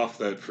take off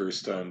that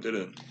first time, did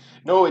it?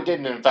 No, it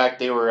didn't. In fact,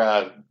 they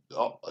were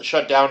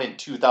shut down in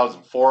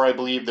 2004, I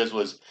believe. This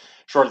was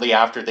shortly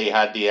after they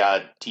had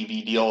the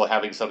TV deal,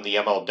 having some of the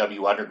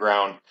MLW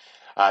Underground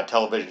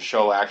television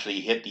show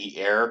actually hit the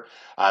air.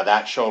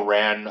 That show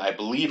ran, I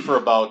believe, for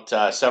about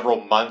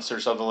several months or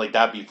something like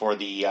that before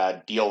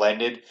the deal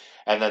ended.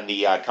 And then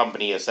the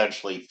company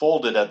essentially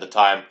folded at the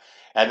time.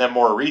 And then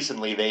more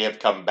recently, they have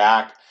come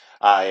back.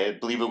 I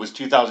believe it was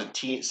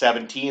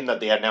 2017 that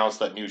they announced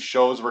that new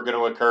shows were going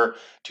to occur.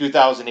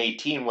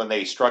 2018 when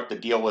they struck the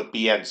deal with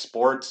BN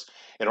Sports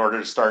in order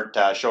to start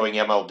showing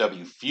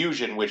MLW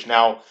Fusion, which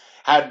now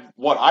had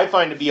what I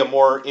find to be a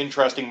more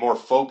interesting, more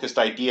focused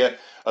idea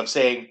of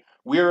saying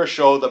we're a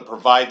show that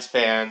provides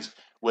fans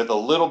with a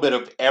little bit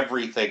of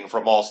everything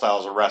from all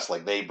styles of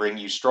wrestling. They bring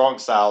you strong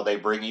style, they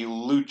bring you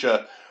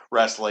lucha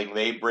wrestling,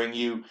 they bring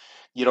you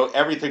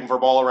everything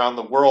from all around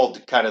the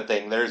world kind of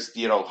thing. There's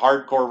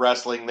hardcore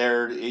wrestling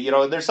there,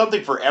 there's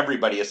something for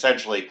everybody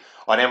essentially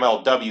on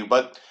MLW.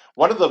 But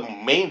one of the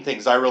main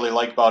things I really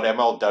like about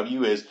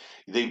MLW is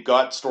they've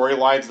got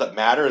storylines that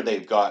matter.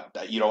 They've got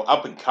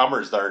up and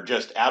comers that are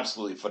just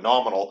absolutely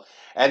phenomenal,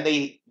 and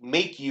they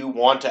make you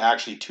want to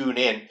actually tune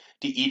in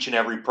to each and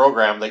every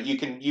program that you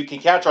can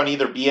catch on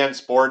either BN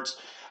Sports.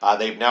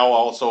 They've now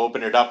also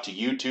opened it up to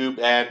YouTube,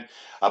 and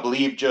I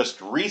believe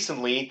just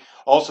recently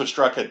also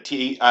struck a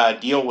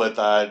deal with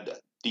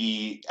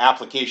the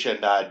application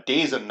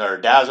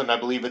DAZN, I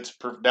believe it's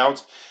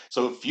pronounced.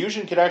 So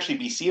Fusion can actually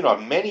be seen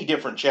on many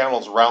different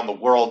channels around the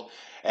world.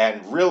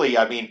 And really,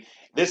 I mean,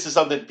 this is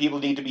something people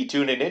need to be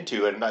tuning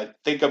into. And I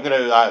think I'm going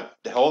to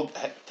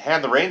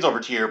hand the reins over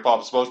to you here,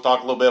 Papa Smokes, talk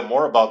a little bit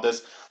more about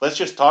this. Let's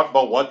just talk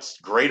about what's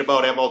great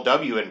about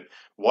MLW and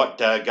what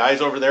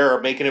guys over there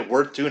are making it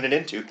worth tuning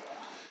into.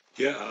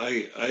 Yeah,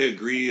 I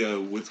agree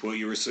with what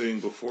you were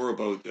saying before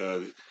about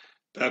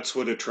that's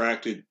what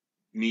attracted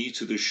me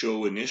to the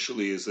show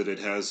initially is that it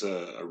has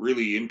a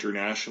really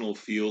international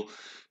feel.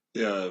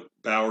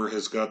 Bauer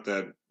has got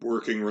that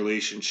working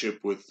relationship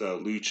with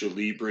Lucha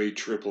Libre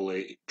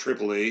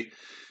Triple A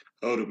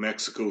out of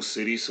Mexico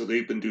City, so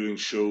they've been doing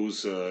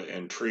shows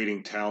and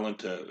trading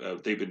talent.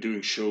 They've been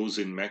doing shows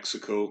in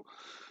Mexico,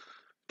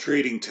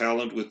 trading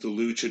talent with the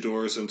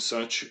luchadors and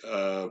such.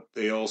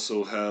 They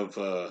also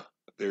have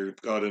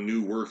they've got a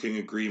new working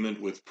agreement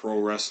with Pro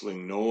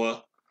Wrestling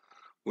Noah,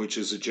 which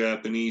is a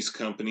Japanese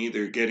company.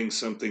 They're getting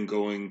something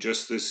going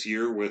just this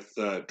year with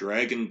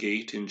Dragon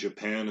Gate in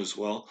Japan as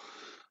well.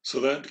 So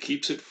that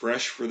keeps it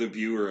fresh for the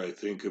viewer. I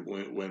think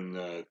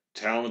when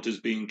talent is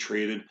being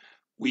traded,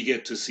 we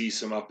get to see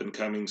some up and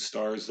coming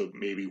stars that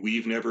maybe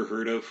we've never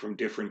heard of from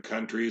different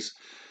countries,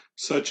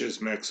 such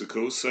as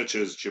Mexico, such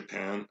as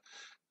Japan.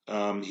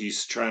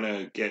 He's trying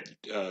to get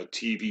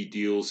TV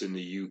deals in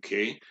the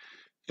UK.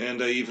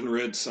 And I even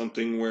read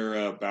something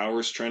where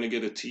Bauer's trying to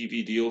get a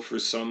TV deal for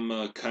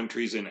some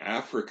countries in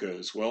Africa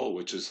as well,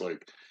 which is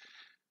like,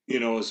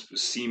 is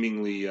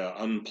seemingly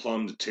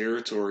unplumbed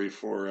territory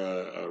for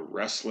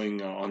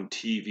wrestling on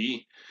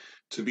TV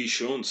to be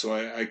shown. So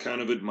I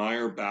kind of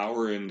admire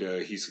Bauer, and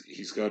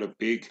he's got a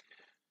big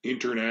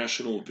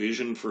international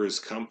vision for his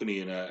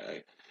company,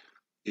 and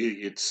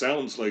it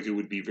sounds like it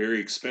would be very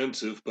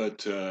expensive,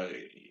 but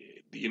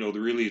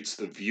really it's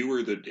the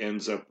viewer that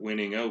ends up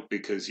winning out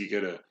because you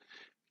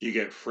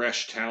get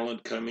fresh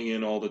talent coming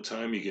in all the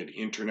time. You get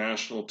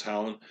international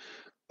talent.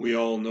 We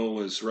all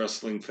know as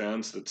wrestling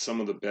fans that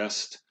some of the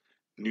best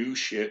new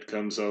shit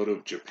comes out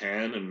of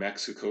Japan and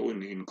Mexico,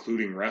 and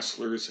including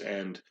wrestlers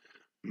and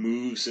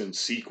moves and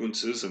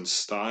sequences and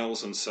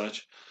styles and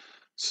such.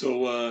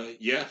 So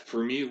yeah,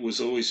 for me it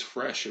was always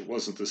fresh. It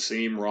wasn't the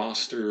same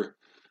roster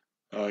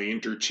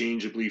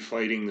interchangeably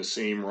fighting the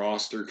same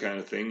roster kind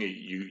of thing.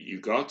 You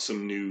got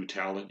some new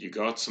talent, you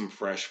got some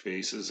fresh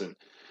faces, and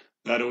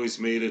that always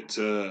made it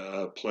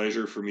a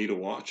pleasure for me to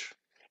watch.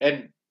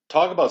 And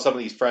talk about some of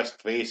these fresh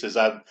faces.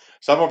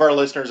 Some of our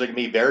listeners are going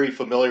to be very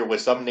familiar with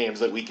some names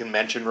that we can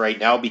mention right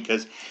now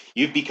because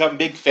you've become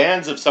big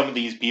fans of some of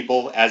these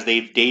people as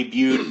they've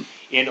debuted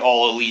in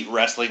All Elite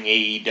Wrestling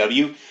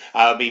AEW.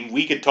 I mean,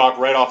 we could talk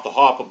right off the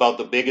hop about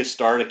the biggest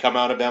star to come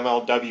out of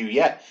MLW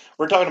yet.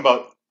 We're talking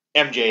about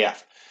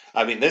MJF.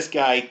 I mean, this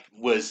guy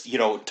was,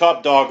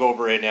 top dog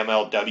over in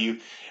MLW.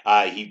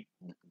 He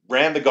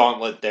ran the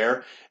gauntlet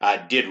there,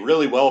 did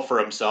really well for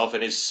himself.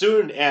 And as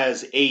soon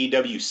as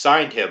AEW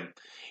signed him,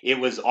 it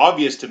was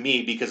obvious to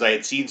me because I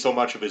had seen so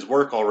much of his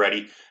work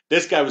already.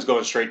 This guy was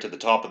going straight to the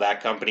top of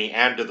that company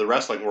and to the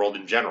wrestling world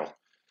in general.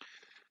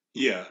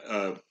 Yeah,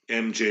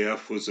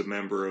 MJF was a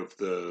member of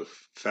the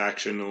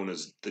faction known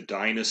as the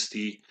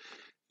Dynasty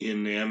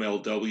in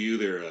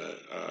MLW.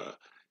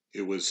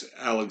 It was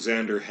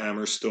Alexander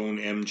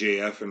Hammerstone,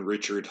 MJF, and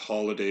Richard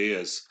Holiday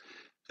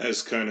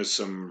as kind of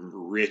some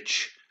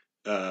rich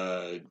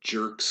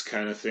jerks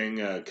kind of thing,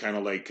 kind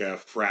of like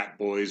frat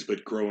boys,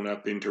 but grown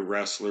up into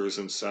wrestlers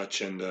and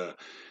such, and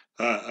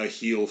a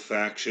heel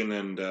faction.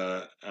 And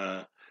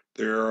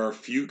there are a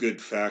few good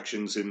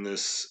factions in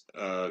this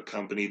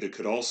company that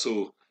could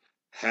also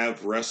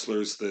have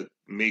wrestlers that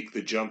make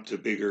the jump to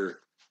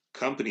bigger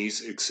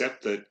companies,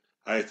 except that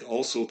I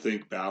also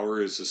think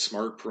Bauer is a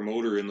smart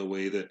promoter in the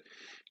way that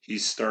he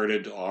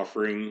started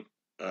offering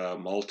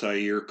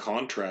multi-year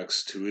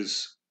contracts to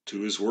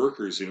his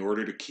workers in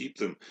order to keep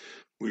them.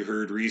 We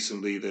heard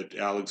recently that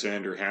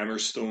Alexander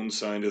Hammerstone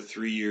signed a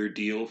 3-year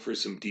deal for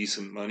some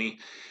decent money.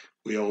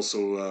 We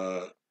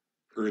also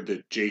heard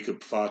that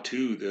Jacob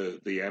Fatu,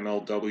 the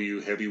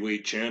MLW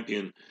heavyweight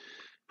champion,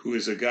 who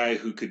is a guy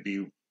who could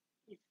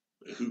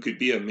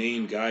be a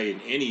main guy in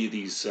any of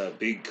these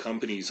big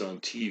companies on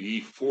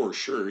TV for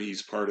sure.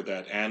 He's part of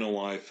that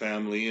Anoa'i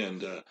family,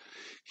 and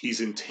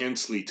he's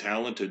intensely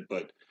talented.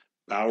 But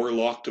Bauer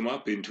locked him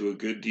up into a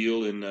good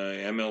deal in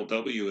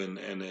MLW,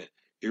 and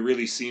it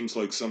really seems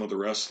like some of the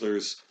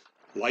wrestlers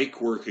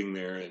like working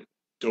there and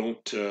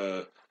don't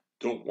uh,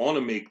 don't want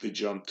to make the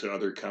jump to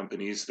other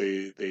companies.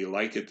 They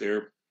like it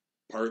there.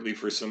 Partly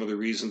for some of the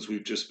reasons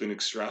we've just been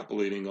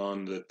extrapolating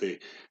on, that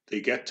they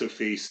get to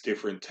face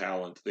different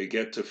talent. They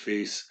get to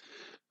face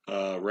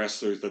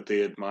wrestlers that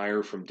they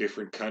admire from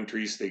different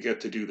countries. They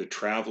get to do the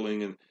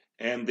traveling,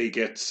 and they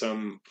get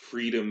some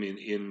freedom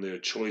in the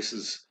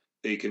choices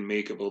they can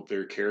make about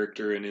their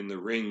character and in the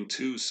ring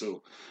too.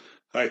 So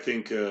I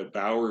think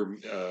Bauer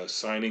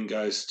signing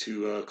guys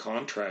to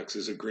contracts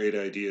is a great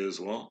idea as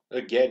well.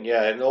 Again,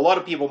 yeah, and a lot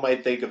of people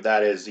might think of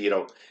that as,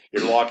 you're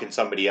locking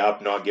somebody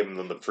up, not giving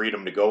them the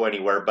freedom to go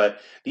anywhere.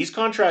 But these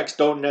contracts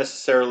don't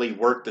necessarily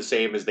work the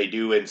same as they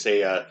do in,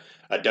 say, a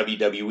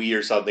WWE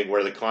or something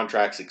where the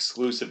contract's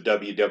exclusive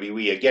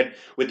WWE. Again,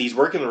 with these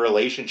working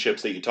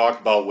relationships that you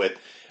talk about with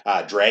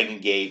Dragon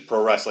Gate,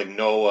 Pro Wrestling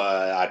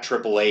Noah,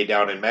 AAA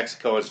down in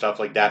Mexico and stuff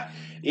like that,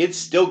 it's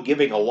still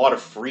giving a lot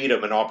of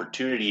freedom and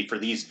opportunity for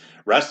these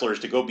wrestlers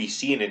to go be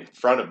seen in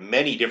front of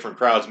many different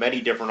crowds,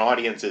 many different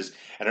audiences,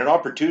 and an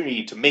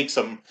opportunity to make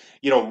some,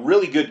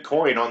 really good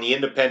coin on the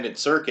independent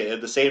circuit at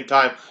the same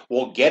time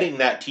while getting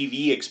that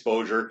TV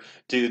exposure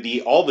to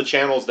the all the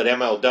channels that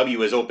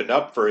MLW has opened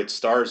up for its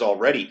stars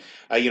already.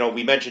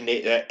 We mentioned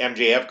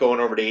MJF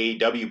going over to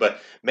AEW, but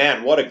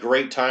man, what a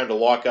great time to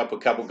lock up a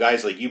couple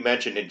guys like you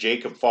mentioned and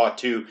Jacob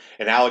Fatu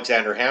and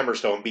Alexander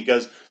Hammerstone,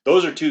 because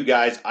those are two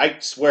guys, I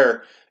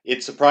swear,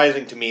 it's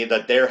surprising to me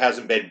that there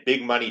hasn't been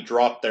big money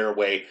dropped their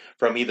way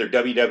from either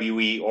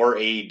WWE or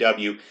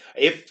AEW.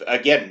 If,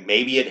 again,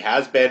 maybe it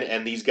has been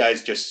and these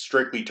guys just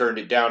strictly turned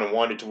it down and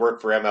wanted to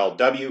work for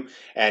MLW,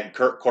 and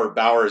Court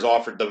Bauer has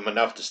offered them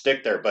enough to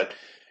stick there. But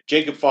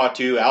Jacob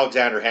Fatu,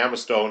 Alexander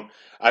Hammerstone,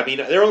 I mean,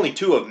 they're only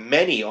two of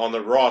many on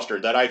the roster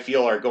that I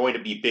feel are going to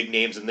be big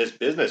names in this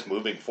business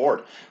moving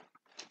forward.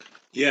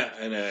 Yeah,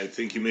 and I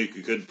think you make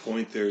a good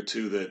point there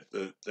too.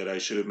 That I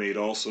should have made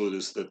also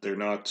is that they're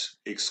not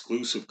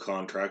exclusive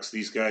contracts.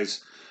 These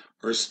guys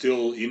are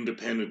still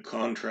independent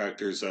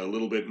contractors, a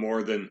little bit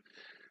more than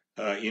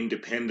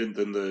independent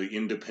than the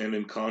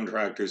independent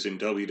contractors in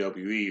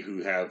WWE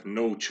who have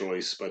no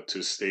choice but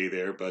to stay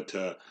there. But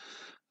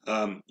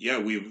yeah,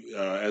 we've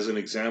as an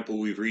example,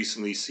 we've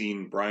recently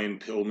seen Brian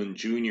Pillman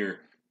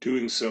Jr.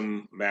 doing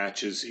some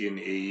matches in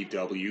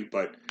AEW,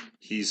 but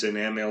he's an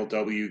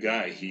MLW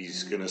guy.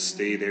 He's gonna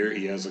stay there.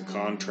 He has a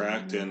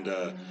contract, and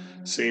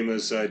same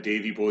as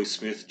Davey Boy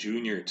Smith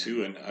Jr.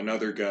 too, and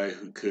another guy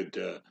who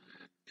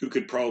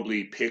could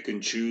probably pick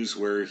and choose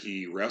where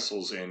he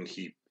wrestles, and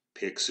he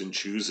picks and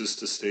chooses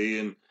to stay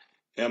in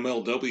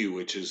MLW,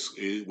 which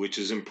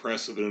is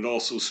impressive, and it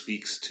also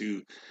speaks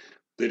to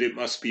that it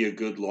must be a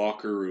good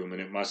locker room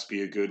and it must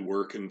be a good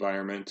work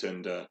environment,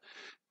 and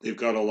they've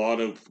got a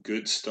lot of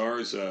good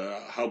stars.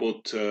 How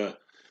about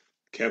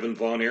Kevin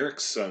Von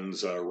Erich's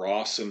sons,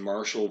 Ross and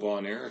Marshall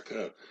Von Erich?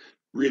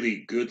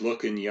 Really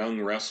good-looking young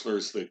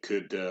wrestlers that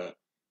could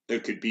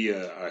be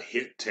a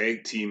hit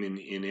tag team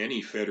in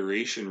any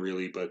federation,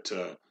 really. But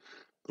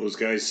those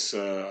guys,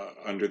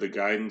 under the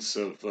guidance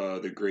of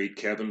the great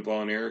Kevin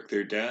Von Erich,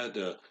 their dad,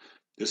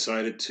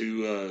 decided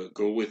to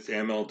go with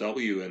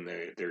MLW, and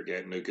they're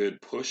getting a good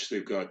push.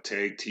 They've got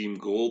tag team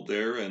gold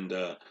there, and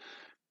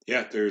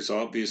yeah, there's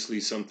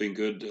obviously something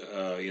good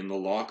in the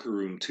locker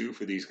room too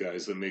for these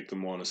guys that make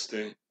them want to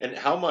stay. And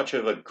how much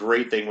of a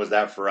great thing was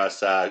that for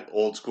us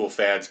old school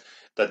fans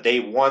that they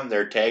won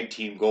their tag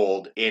team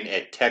gold in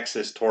a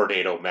Texas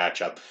Tornado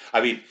matchup?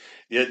 I mean,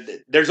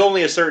 there's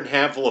only a certain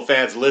handful of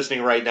fans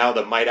listening right now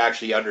that might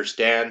actually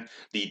understand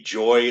the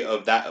joy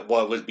of that,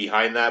 what was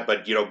behind that.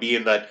 But,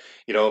 being that,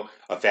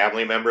 a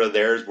family member of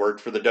theirs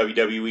worked for the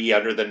WWE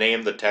under the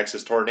name the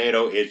Texas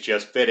Tornado, it's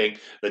just fitting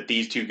that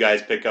these two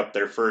guys pick up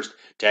their first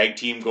tag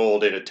team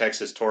gold in a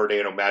Texas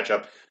Tornado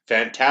matchup.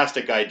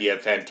 Fantastic idea,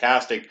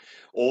 fantastic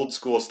old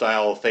school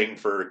style thing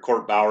for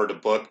Court Bauer to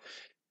book.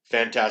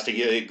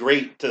 Fantastic.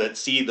 Great to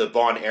see the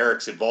Von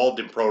Erichs involved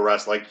in pro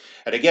wrestling.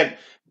 And again,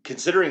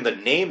 considering the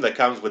name that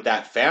comes with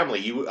that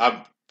family,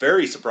 I'm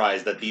very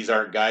surprised that these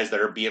aren't guys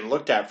that are being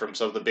looked at from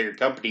some of the bigger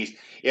companies.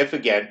 If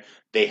again,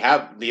 they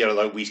have,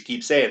 like we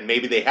keep saying,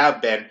 maybe they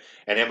have been,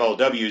 and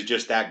MLW is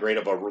just that great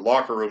of a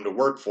locker room to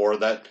work for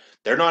that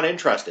they're not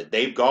interested.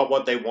 They've got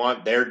what they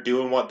want. They're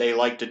doing what they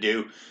like to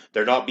do.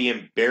 They're not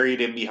being buried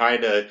in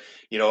behind a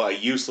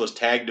useless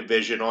tag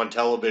division on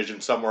television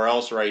somewhere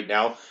else right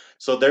now.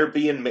 So they're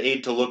being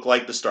made to look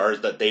like the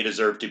stars that they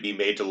deserve to be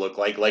made to look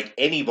like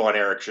any Von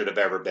Erich should have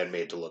ever been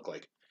made to look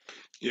like.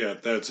 Yeah,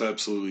 that's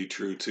absolutely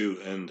true too,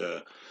 and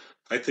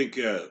I think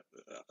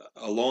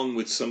along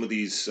with some of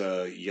these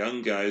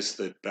young guys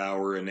that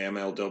Bauer and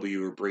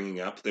MLW are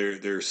bringing up,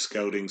 they're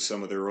scouting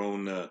some of their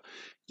own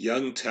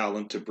young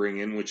talent to bring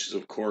in, which is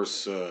of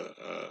course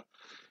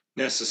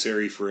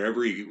necessary for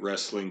every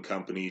wrestling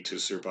company to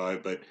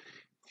survive. But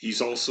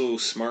he's also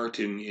smart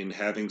in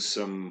having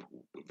some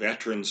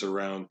veterans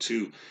around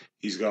too.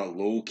 He's got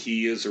Low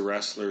Key as a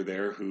wrestler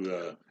there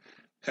who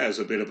has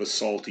a bit of a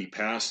salty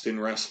past in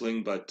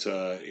wrestling, but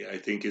I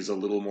think is a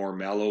little more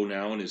mellow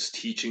now and is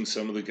teaching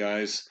some of the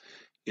guys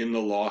in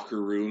the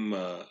locker room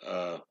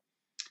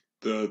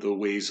the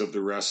ways of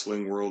the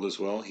wrestling world as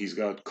well. He's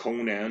got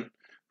Conan,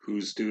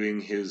 who's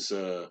doing his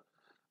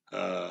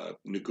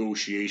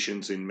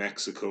negotiations in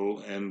Mexico,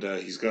 and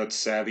he's got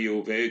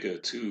Savio Vega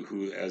too,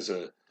 who as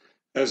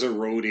a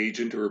road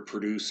agent or a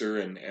producer,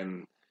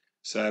 and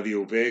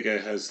Savio Vega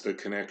has the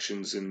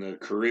connections in the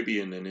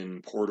Caribbean and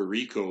in Puerto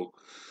Rico.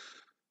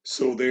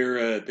 So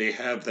they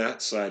have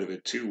that side of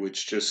it too,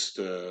 which just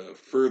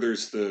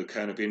furthers the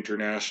kind of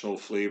international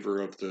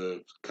flavor of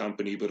the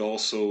company, but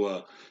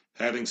also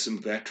having some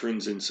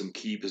veterans in some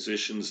key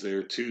positions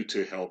there too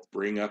to help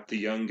bring up the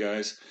young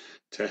guys,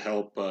 to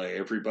help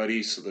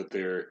everybody so that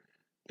their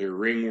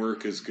ring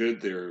work is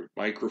good, their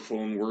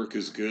microphone work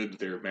is good,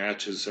 their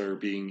matches are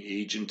being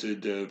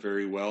agented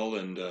very well,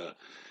 and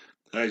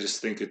I just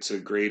think it's a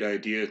great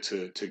idea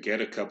to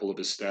get a couple of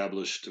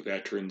established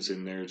veterans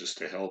in there just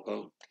to help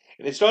out.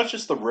 And it's not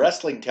just the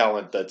wrestling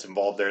talent that's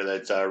involved there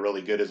that's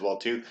really good as well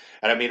too.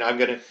 And I mean, I'm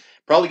gonna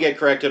probably get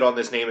corrected on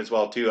this name as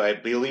well too. I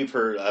believe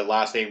her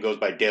last name goes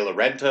by De La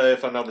Renta,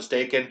 if I'm not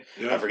mistaken.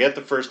 I Yeah. forget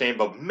the first name,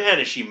 but man,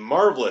 is she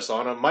marvelous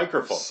on a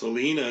microphone.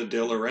 Selena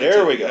De La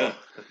There Renta, we go. yeah.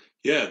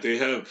 Yeah,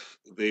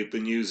 they've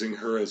been using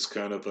her as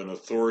kind of an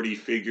authority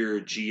figure,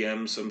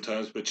 GM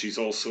sometimes, but she's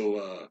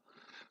also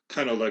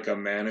kind of like a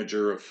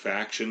manager of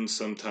factions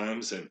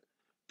sometimes, and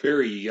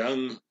very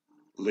young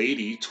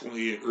lady,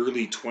 20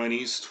 early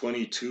 20s,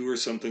 22 or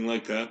something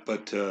like that,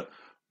 but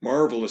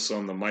marvelous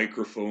on the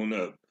microphone,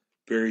 a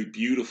very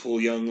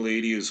beautiful young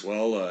lady as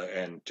well,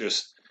 and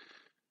just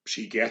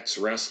she gets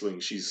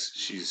wrestling. She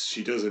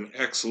does an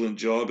excellent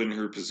job in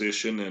her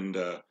position, and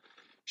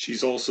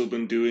she's also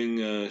been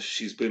doing,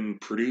 she's been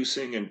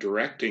producing and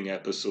directing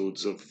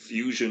episodes of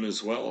Fusion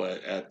as well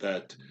at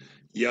that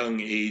young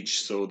age.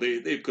 So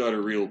they've got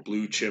a real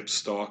blue chip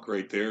stock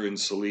right there in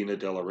Selena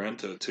De La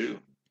Renta, too.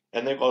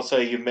 And then also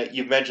you've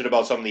mentioned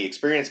about some of the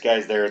experienced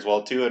guys there as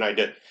well too, and I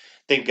did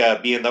think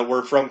being that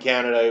we're from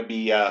Canada, it'd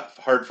be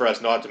hard for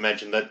us not to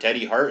mention that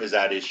Teddy Hart is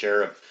at his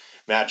share of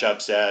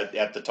matchups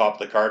at the top of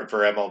the card for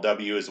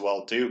MLW as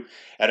well too.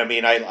 And I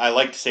mean, I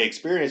like to say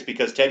experience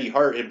because Teddy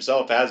Hart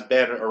himself has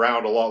been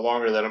around a lot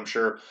longer than I'm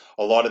sure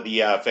a lot of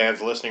the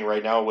fans listening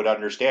right now would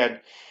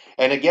understand.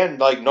 And again,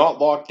 like not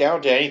locked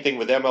down to anything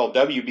with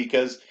MLW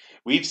because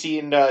we've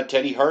seen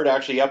Teddy Hart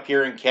actually up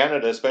here in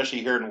Canada, especially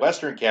here in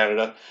Western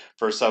Canada,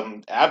 for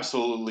some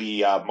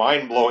absolutely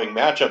mind blowing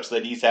matchups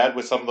that he's had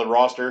with some of the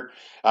roster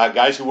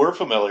guys who we're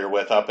familiar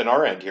with up in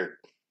our end here.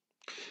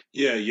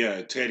 Yeah,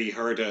 yeah, Teddy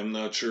Hart. I'm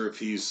not sure if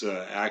he's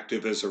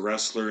active as a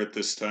wrestler at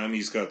this time.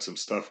 He's got some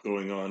stuff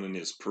going on in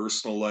his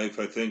personal life,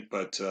 I think,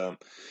 but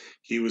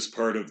he was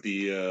part of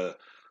the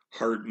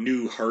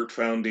Hart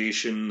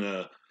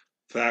Foundation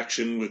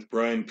faction with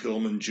Brian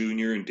Pillman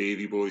Jr. and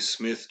Davey Boy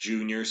Smith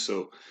Jr.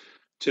 So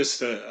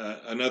just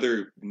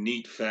another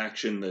neat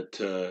faction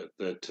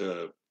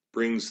that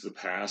brings the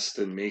past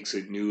and makes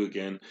it new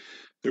again.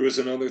 There was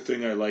another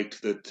thing I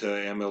liked that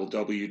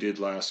MLW did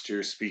last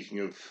year. Speaking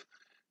of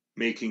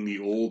making the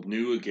old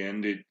new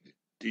again,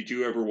 did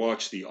you ever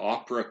watch the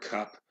Opera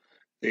Cup?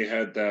 They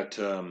had that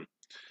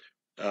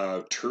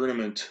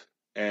tournament,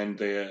 and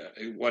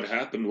what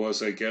happened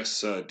was, I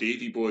guess,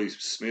 Davy Boy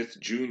Smith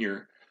Jr.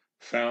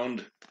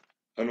 found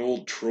an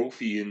old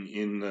trophy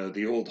in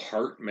the old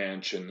Hart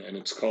Mansion, and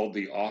it's called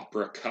the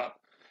Opera Cup.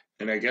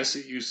 And I guess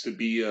it used to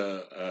be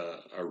a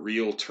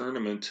real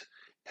tournament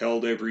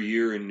held every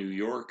year in New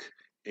York,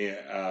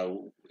 uh,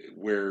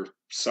 where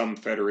some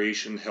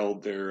federation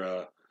held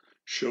their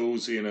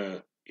shows in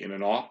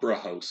an opera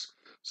house.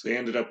 So they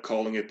ended up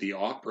calling it the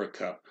Opera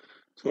Cup.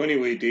 So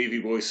anyway, Davy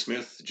Boy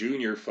Smith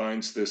Jr.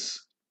 finds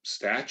this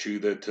statue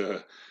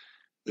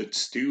that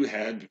Stu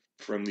had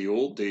from the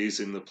old days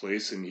in the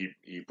place, and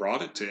he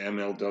brought it to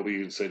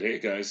MLW and said, "Hey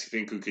guys, you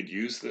think we could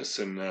use this?"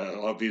 And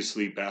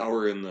obviously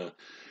Bauer and the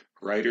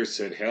writer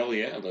said, "Hell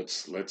yeah,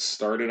 let's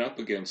start it up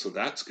again." So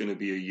that's going to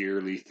be a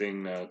yearly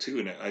thing now too,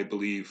 and I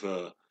believe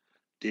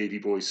Davy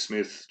Boy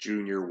Smith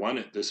Jr. won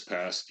it this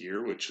past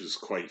year, which is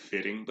quite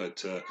fitting.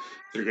 But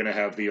they're going to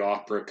have the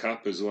Opera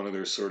Cup as one of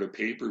their sort of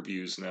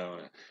pay-per-views now.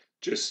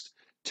 Just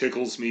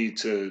tickles me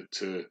to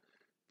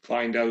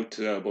find out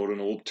about an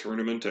old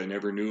tournament I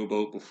never knew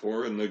about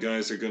before, and the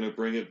guys are going to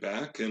bring it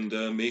back and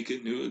make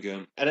it new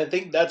again. And I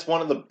think that's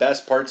one of the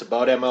best parts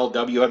about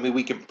MLW. I mean,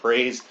 we can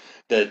praise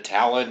the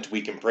talent,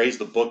 we can praise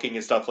the booking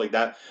and stuff like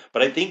that,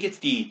 but I think it's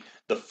the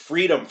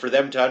freedom for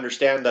them to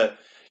understand that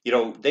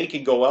they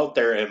can go out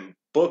there and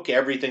book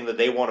everything that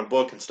they want to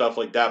book and stuff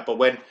like that. But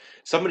when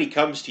somebody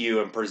comes to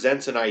you and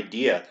presents an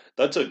idea,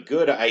 that's a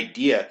good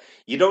idea.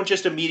 You don't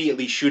just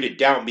immediately shoot it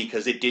down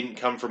because it didn't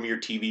come from your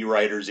TV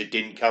writers, it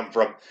didn't come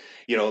from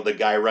the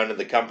guy running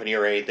the company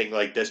or anything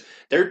like this.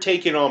 They're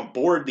taking on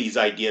board these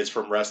ideas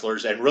from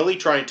wrestlers and really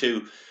trying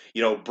to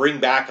bring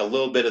back a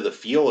little bit of the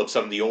feel of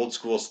some of the old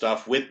school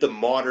stuff with the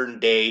modern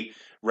day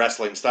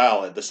wrestling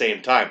style at the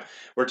same time.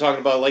 We're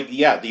talking about like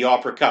the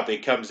Opera Cup.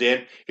 It comes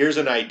in, here's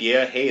an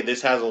idea. Hey,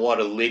 this has a lot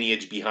of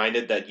lineage behind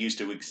it that used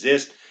to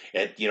exist.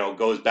 It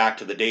goes back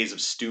to the days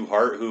of Stu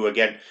Hart, who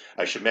again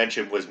I should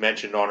mention was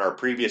mentioned on our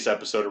previous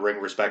episode of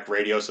Ring Respect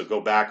Radio. So go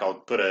back. I'll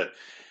put a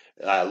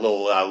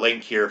little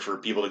link here for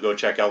people to go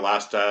check out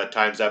last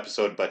time's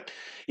episode. But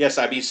yes,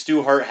 I mean,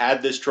 Stu Hart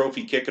had this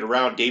trophy kicking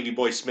around. Davy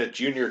Boy Smith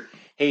Jr.,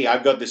 hey,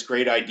 I've got this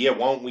great idea.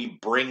 Why don't we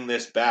bring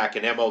this back?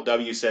 And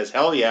MLW says,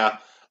 hell yeah,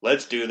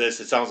 let's do this.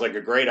 It sounds like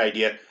a great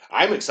idea.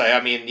 I'm excited.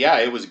 I mean, yeah,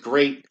 it was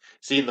great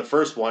seeing the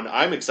first one.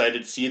 I'm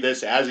excited to see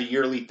this as a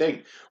yearly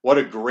thing. What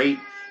a great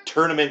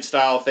tournament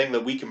style thing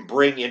that we can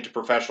bring into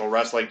professional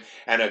wrestling,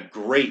 and a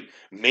great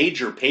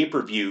major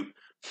pay-per-view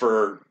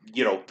for,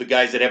 the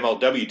guys at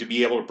MLW to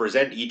be able to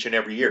present each and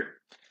every year.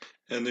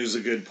 And there's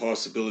a good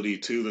possibility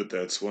too that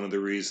that's one of the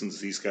reasons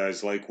these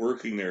guys like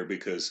working there,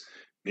 because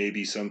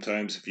maybe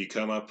sometimes if you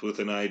come up with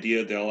an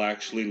idea, they'll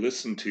actually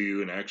listen to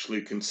you and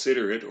actually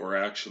consider it, or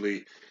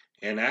actually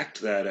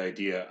enact that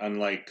idea,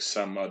 unlike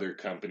some other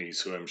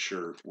companies who I'm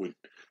sure would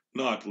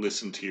not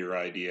listen to your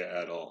idea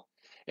at all.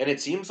 And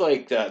it seems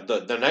like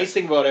the nice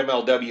thing about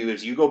MLW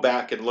is you go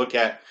back and look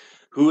at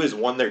who has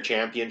won their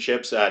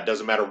championships.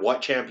 Doesn't matter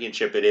what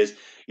championship it is.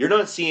 You're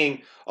not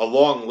seeing a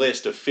long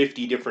list of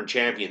 50 different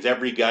champions.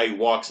 Every guy who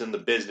walks in the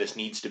business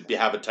needs to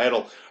have a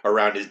title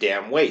around his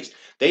damn waist.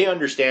 They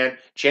understand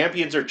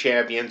champions are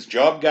champions,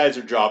 job guys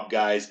are job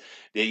guys.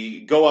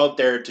 They go out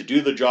there to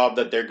do the job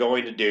that they're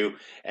going to do.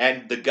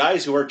 And the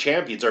guys who are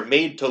champions are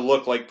made to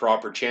look like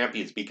proper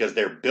champions because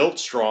they're built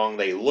strong,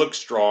 they look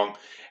strong,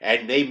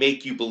 and they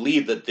make you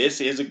believe that this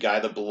is a guy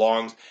that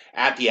belongs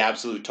at the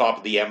absolute top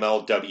of the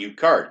MLW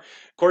card.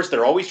 Of course,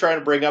 they're always trying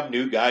to bring up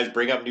new guys,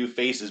 bring up new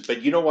faces,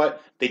 but you know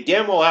what? They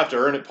damn well have to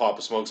earn it,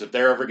 Papa Smokes, if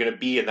they're ever going to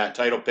be in that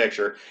title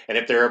picture and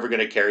if they're ever going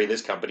to carry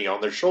this company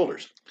on their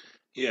shoulders.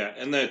 Yeah,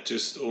 and that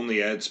just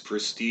only adds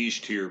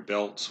prestige to your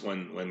belts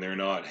when they're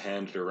not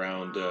handed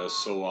around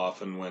so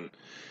often, when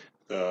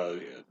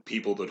the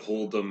people that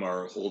hold them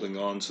are holding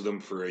on to them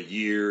for a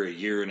year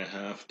and a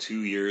half,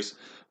 2 years.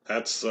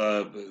 That's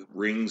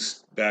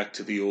rings back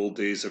to the old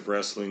days of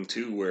wrestling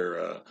too,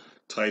 where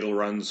title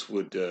runs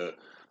would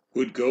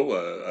go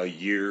a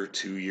year,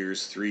 2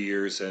 years, 3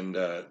 years, and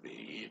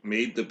it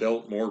made the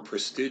belt more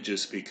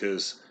prestigious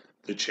because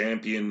the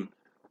champion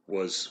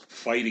was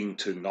fighting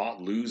to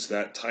not lose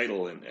that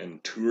title,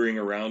 and touring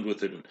around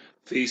with it and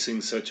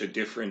facing such a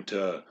different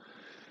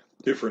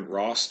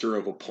roster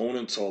of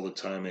opponents all the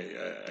time.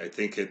 I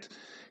think it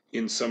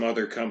in some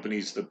other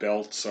companies the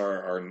belts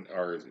are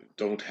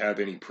don't have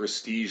any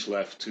prestige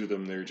left to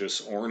them. They're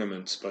just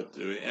ornaments. But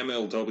the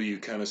MLW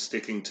kind of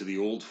sticking to the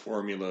old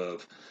formula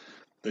of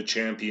the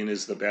champion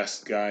is the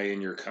best guy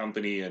in your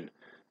company and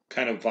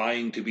kind of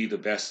vying to be the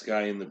best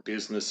guy in the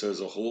business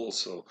as a whole.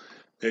 So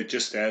it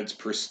just adds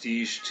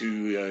prestige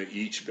to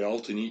each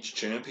belt and each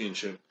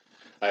championship.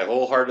 I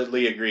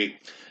wholeheartedly agree.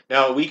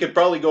 Now, we could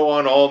probably go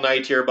on all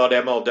night here about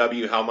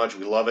MLW, how much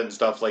we love it and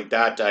stuff like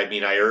that. I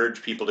mean, I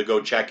urge people to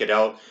go check it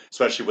out,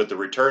 especially with the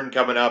return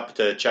coming up,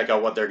 to check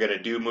out what they're going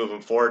to do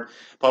moving forward.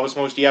 Papa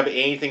Smokes, do you have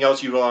anything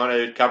else you want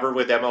to cover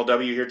with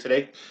MLW here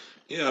today?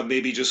 Yeah,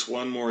 maybe just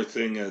one more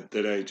thing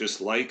that I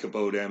just like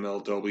about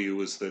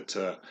MLW is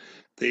that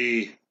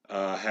they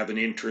have an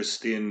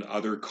interest in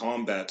other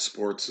combat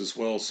sports as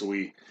well. So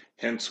we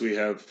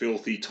have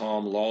Filthy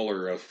Tom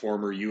Lawler, a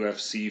former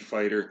UFC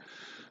fighter,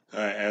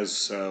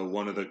 as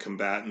one of the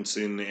combatants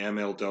in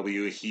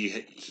MLW.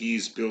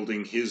 He's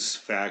building his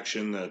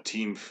faction,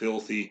 Team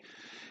Filthy.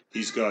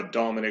 He's got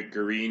Dominic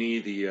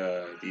Guarini,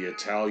 the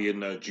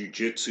Italian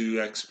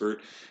jiu-jitsu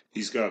expert.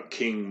 He's got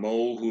King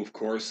Mo, who of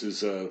course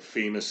is a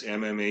famous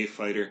MMA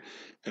fighter.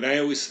 And I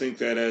always think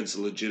that adds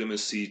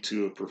legitimacy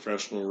to a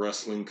professional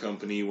wrestling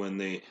company when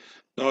they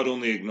not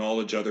only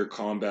acknowledge other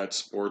combat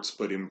sports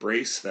but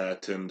embrace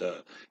that, and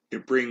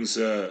it brings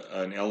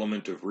an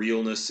element of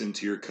realness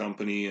into your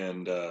company,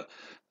 and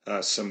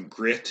some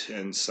grit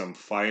and some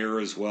fire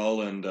as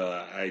well. And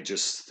I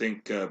just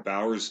think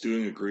Bauer's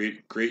doing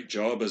a great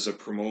job as a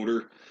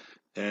promoter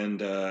and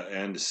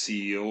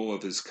CEO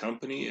of his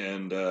company.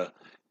 And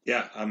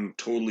yeah, I'm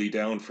totally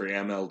down for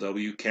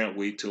MLW. Can't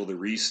wait till the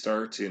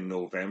restart in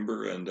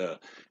November. And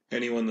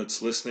anyone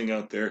that's listening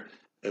out there,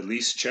 at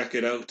least check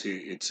it out.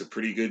 It's a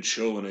pretty good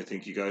show, and I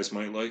think you guys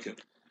might like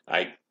it.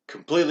 I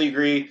completely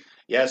agree.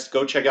 Yes,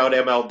 go check out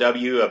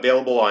MLW,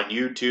 available on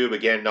YouTube,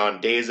 again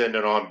on DAZN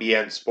and on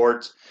BN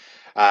Sports.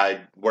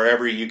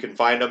 Wherever you can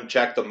find them,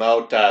 check them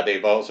out.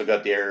 They've also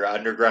got their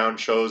underground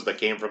shows that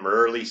came from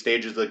early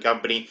stages of the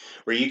company,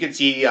 where you can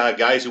see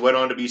guys who went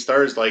on to be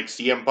stars like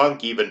CM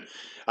Punk, even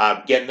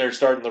getting their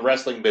start in the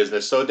wrestling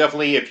business. So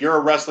definitely, if you're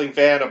a wrestling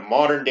fan of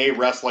modern day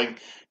wrestling,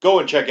 go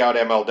and check out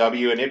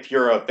MLW. And if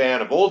you're a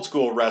fan of old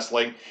school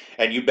wrestling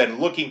and you've been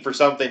looking for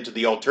something to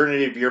the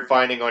alternative you're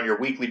finding on your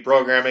weekly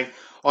programming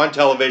on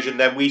television,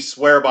 then we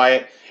swear by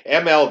it.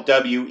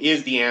 MLW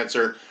is the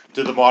answer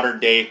to the modern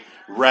day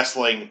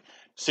wrestling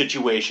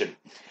situation.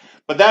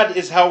 But that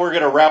is how we're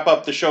going to wrap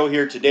up the show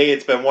here today.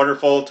 It's been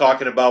wonderful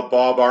talking about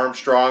Bob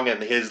Armstrong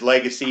and his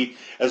legacy,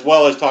 as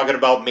well as talking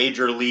about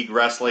Major League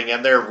Wrestling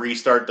and their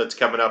restart that's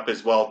coming up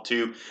as well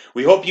too.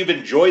 We hope you've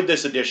enjoyed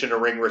this edition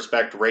of Ring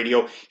Respect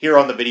Radio here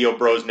on the Video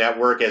Bros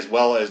Network, as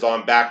well as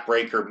on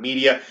Backbreaker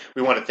Media.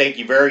 We want to thank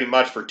you very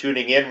much for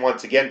tuning in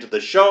once again to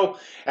the show,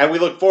 and we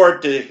look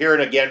forward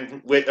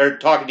to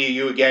talking to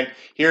you again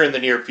here in the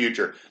near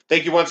future.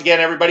 Thank you once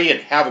again, everybody, and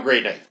have a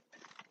great night.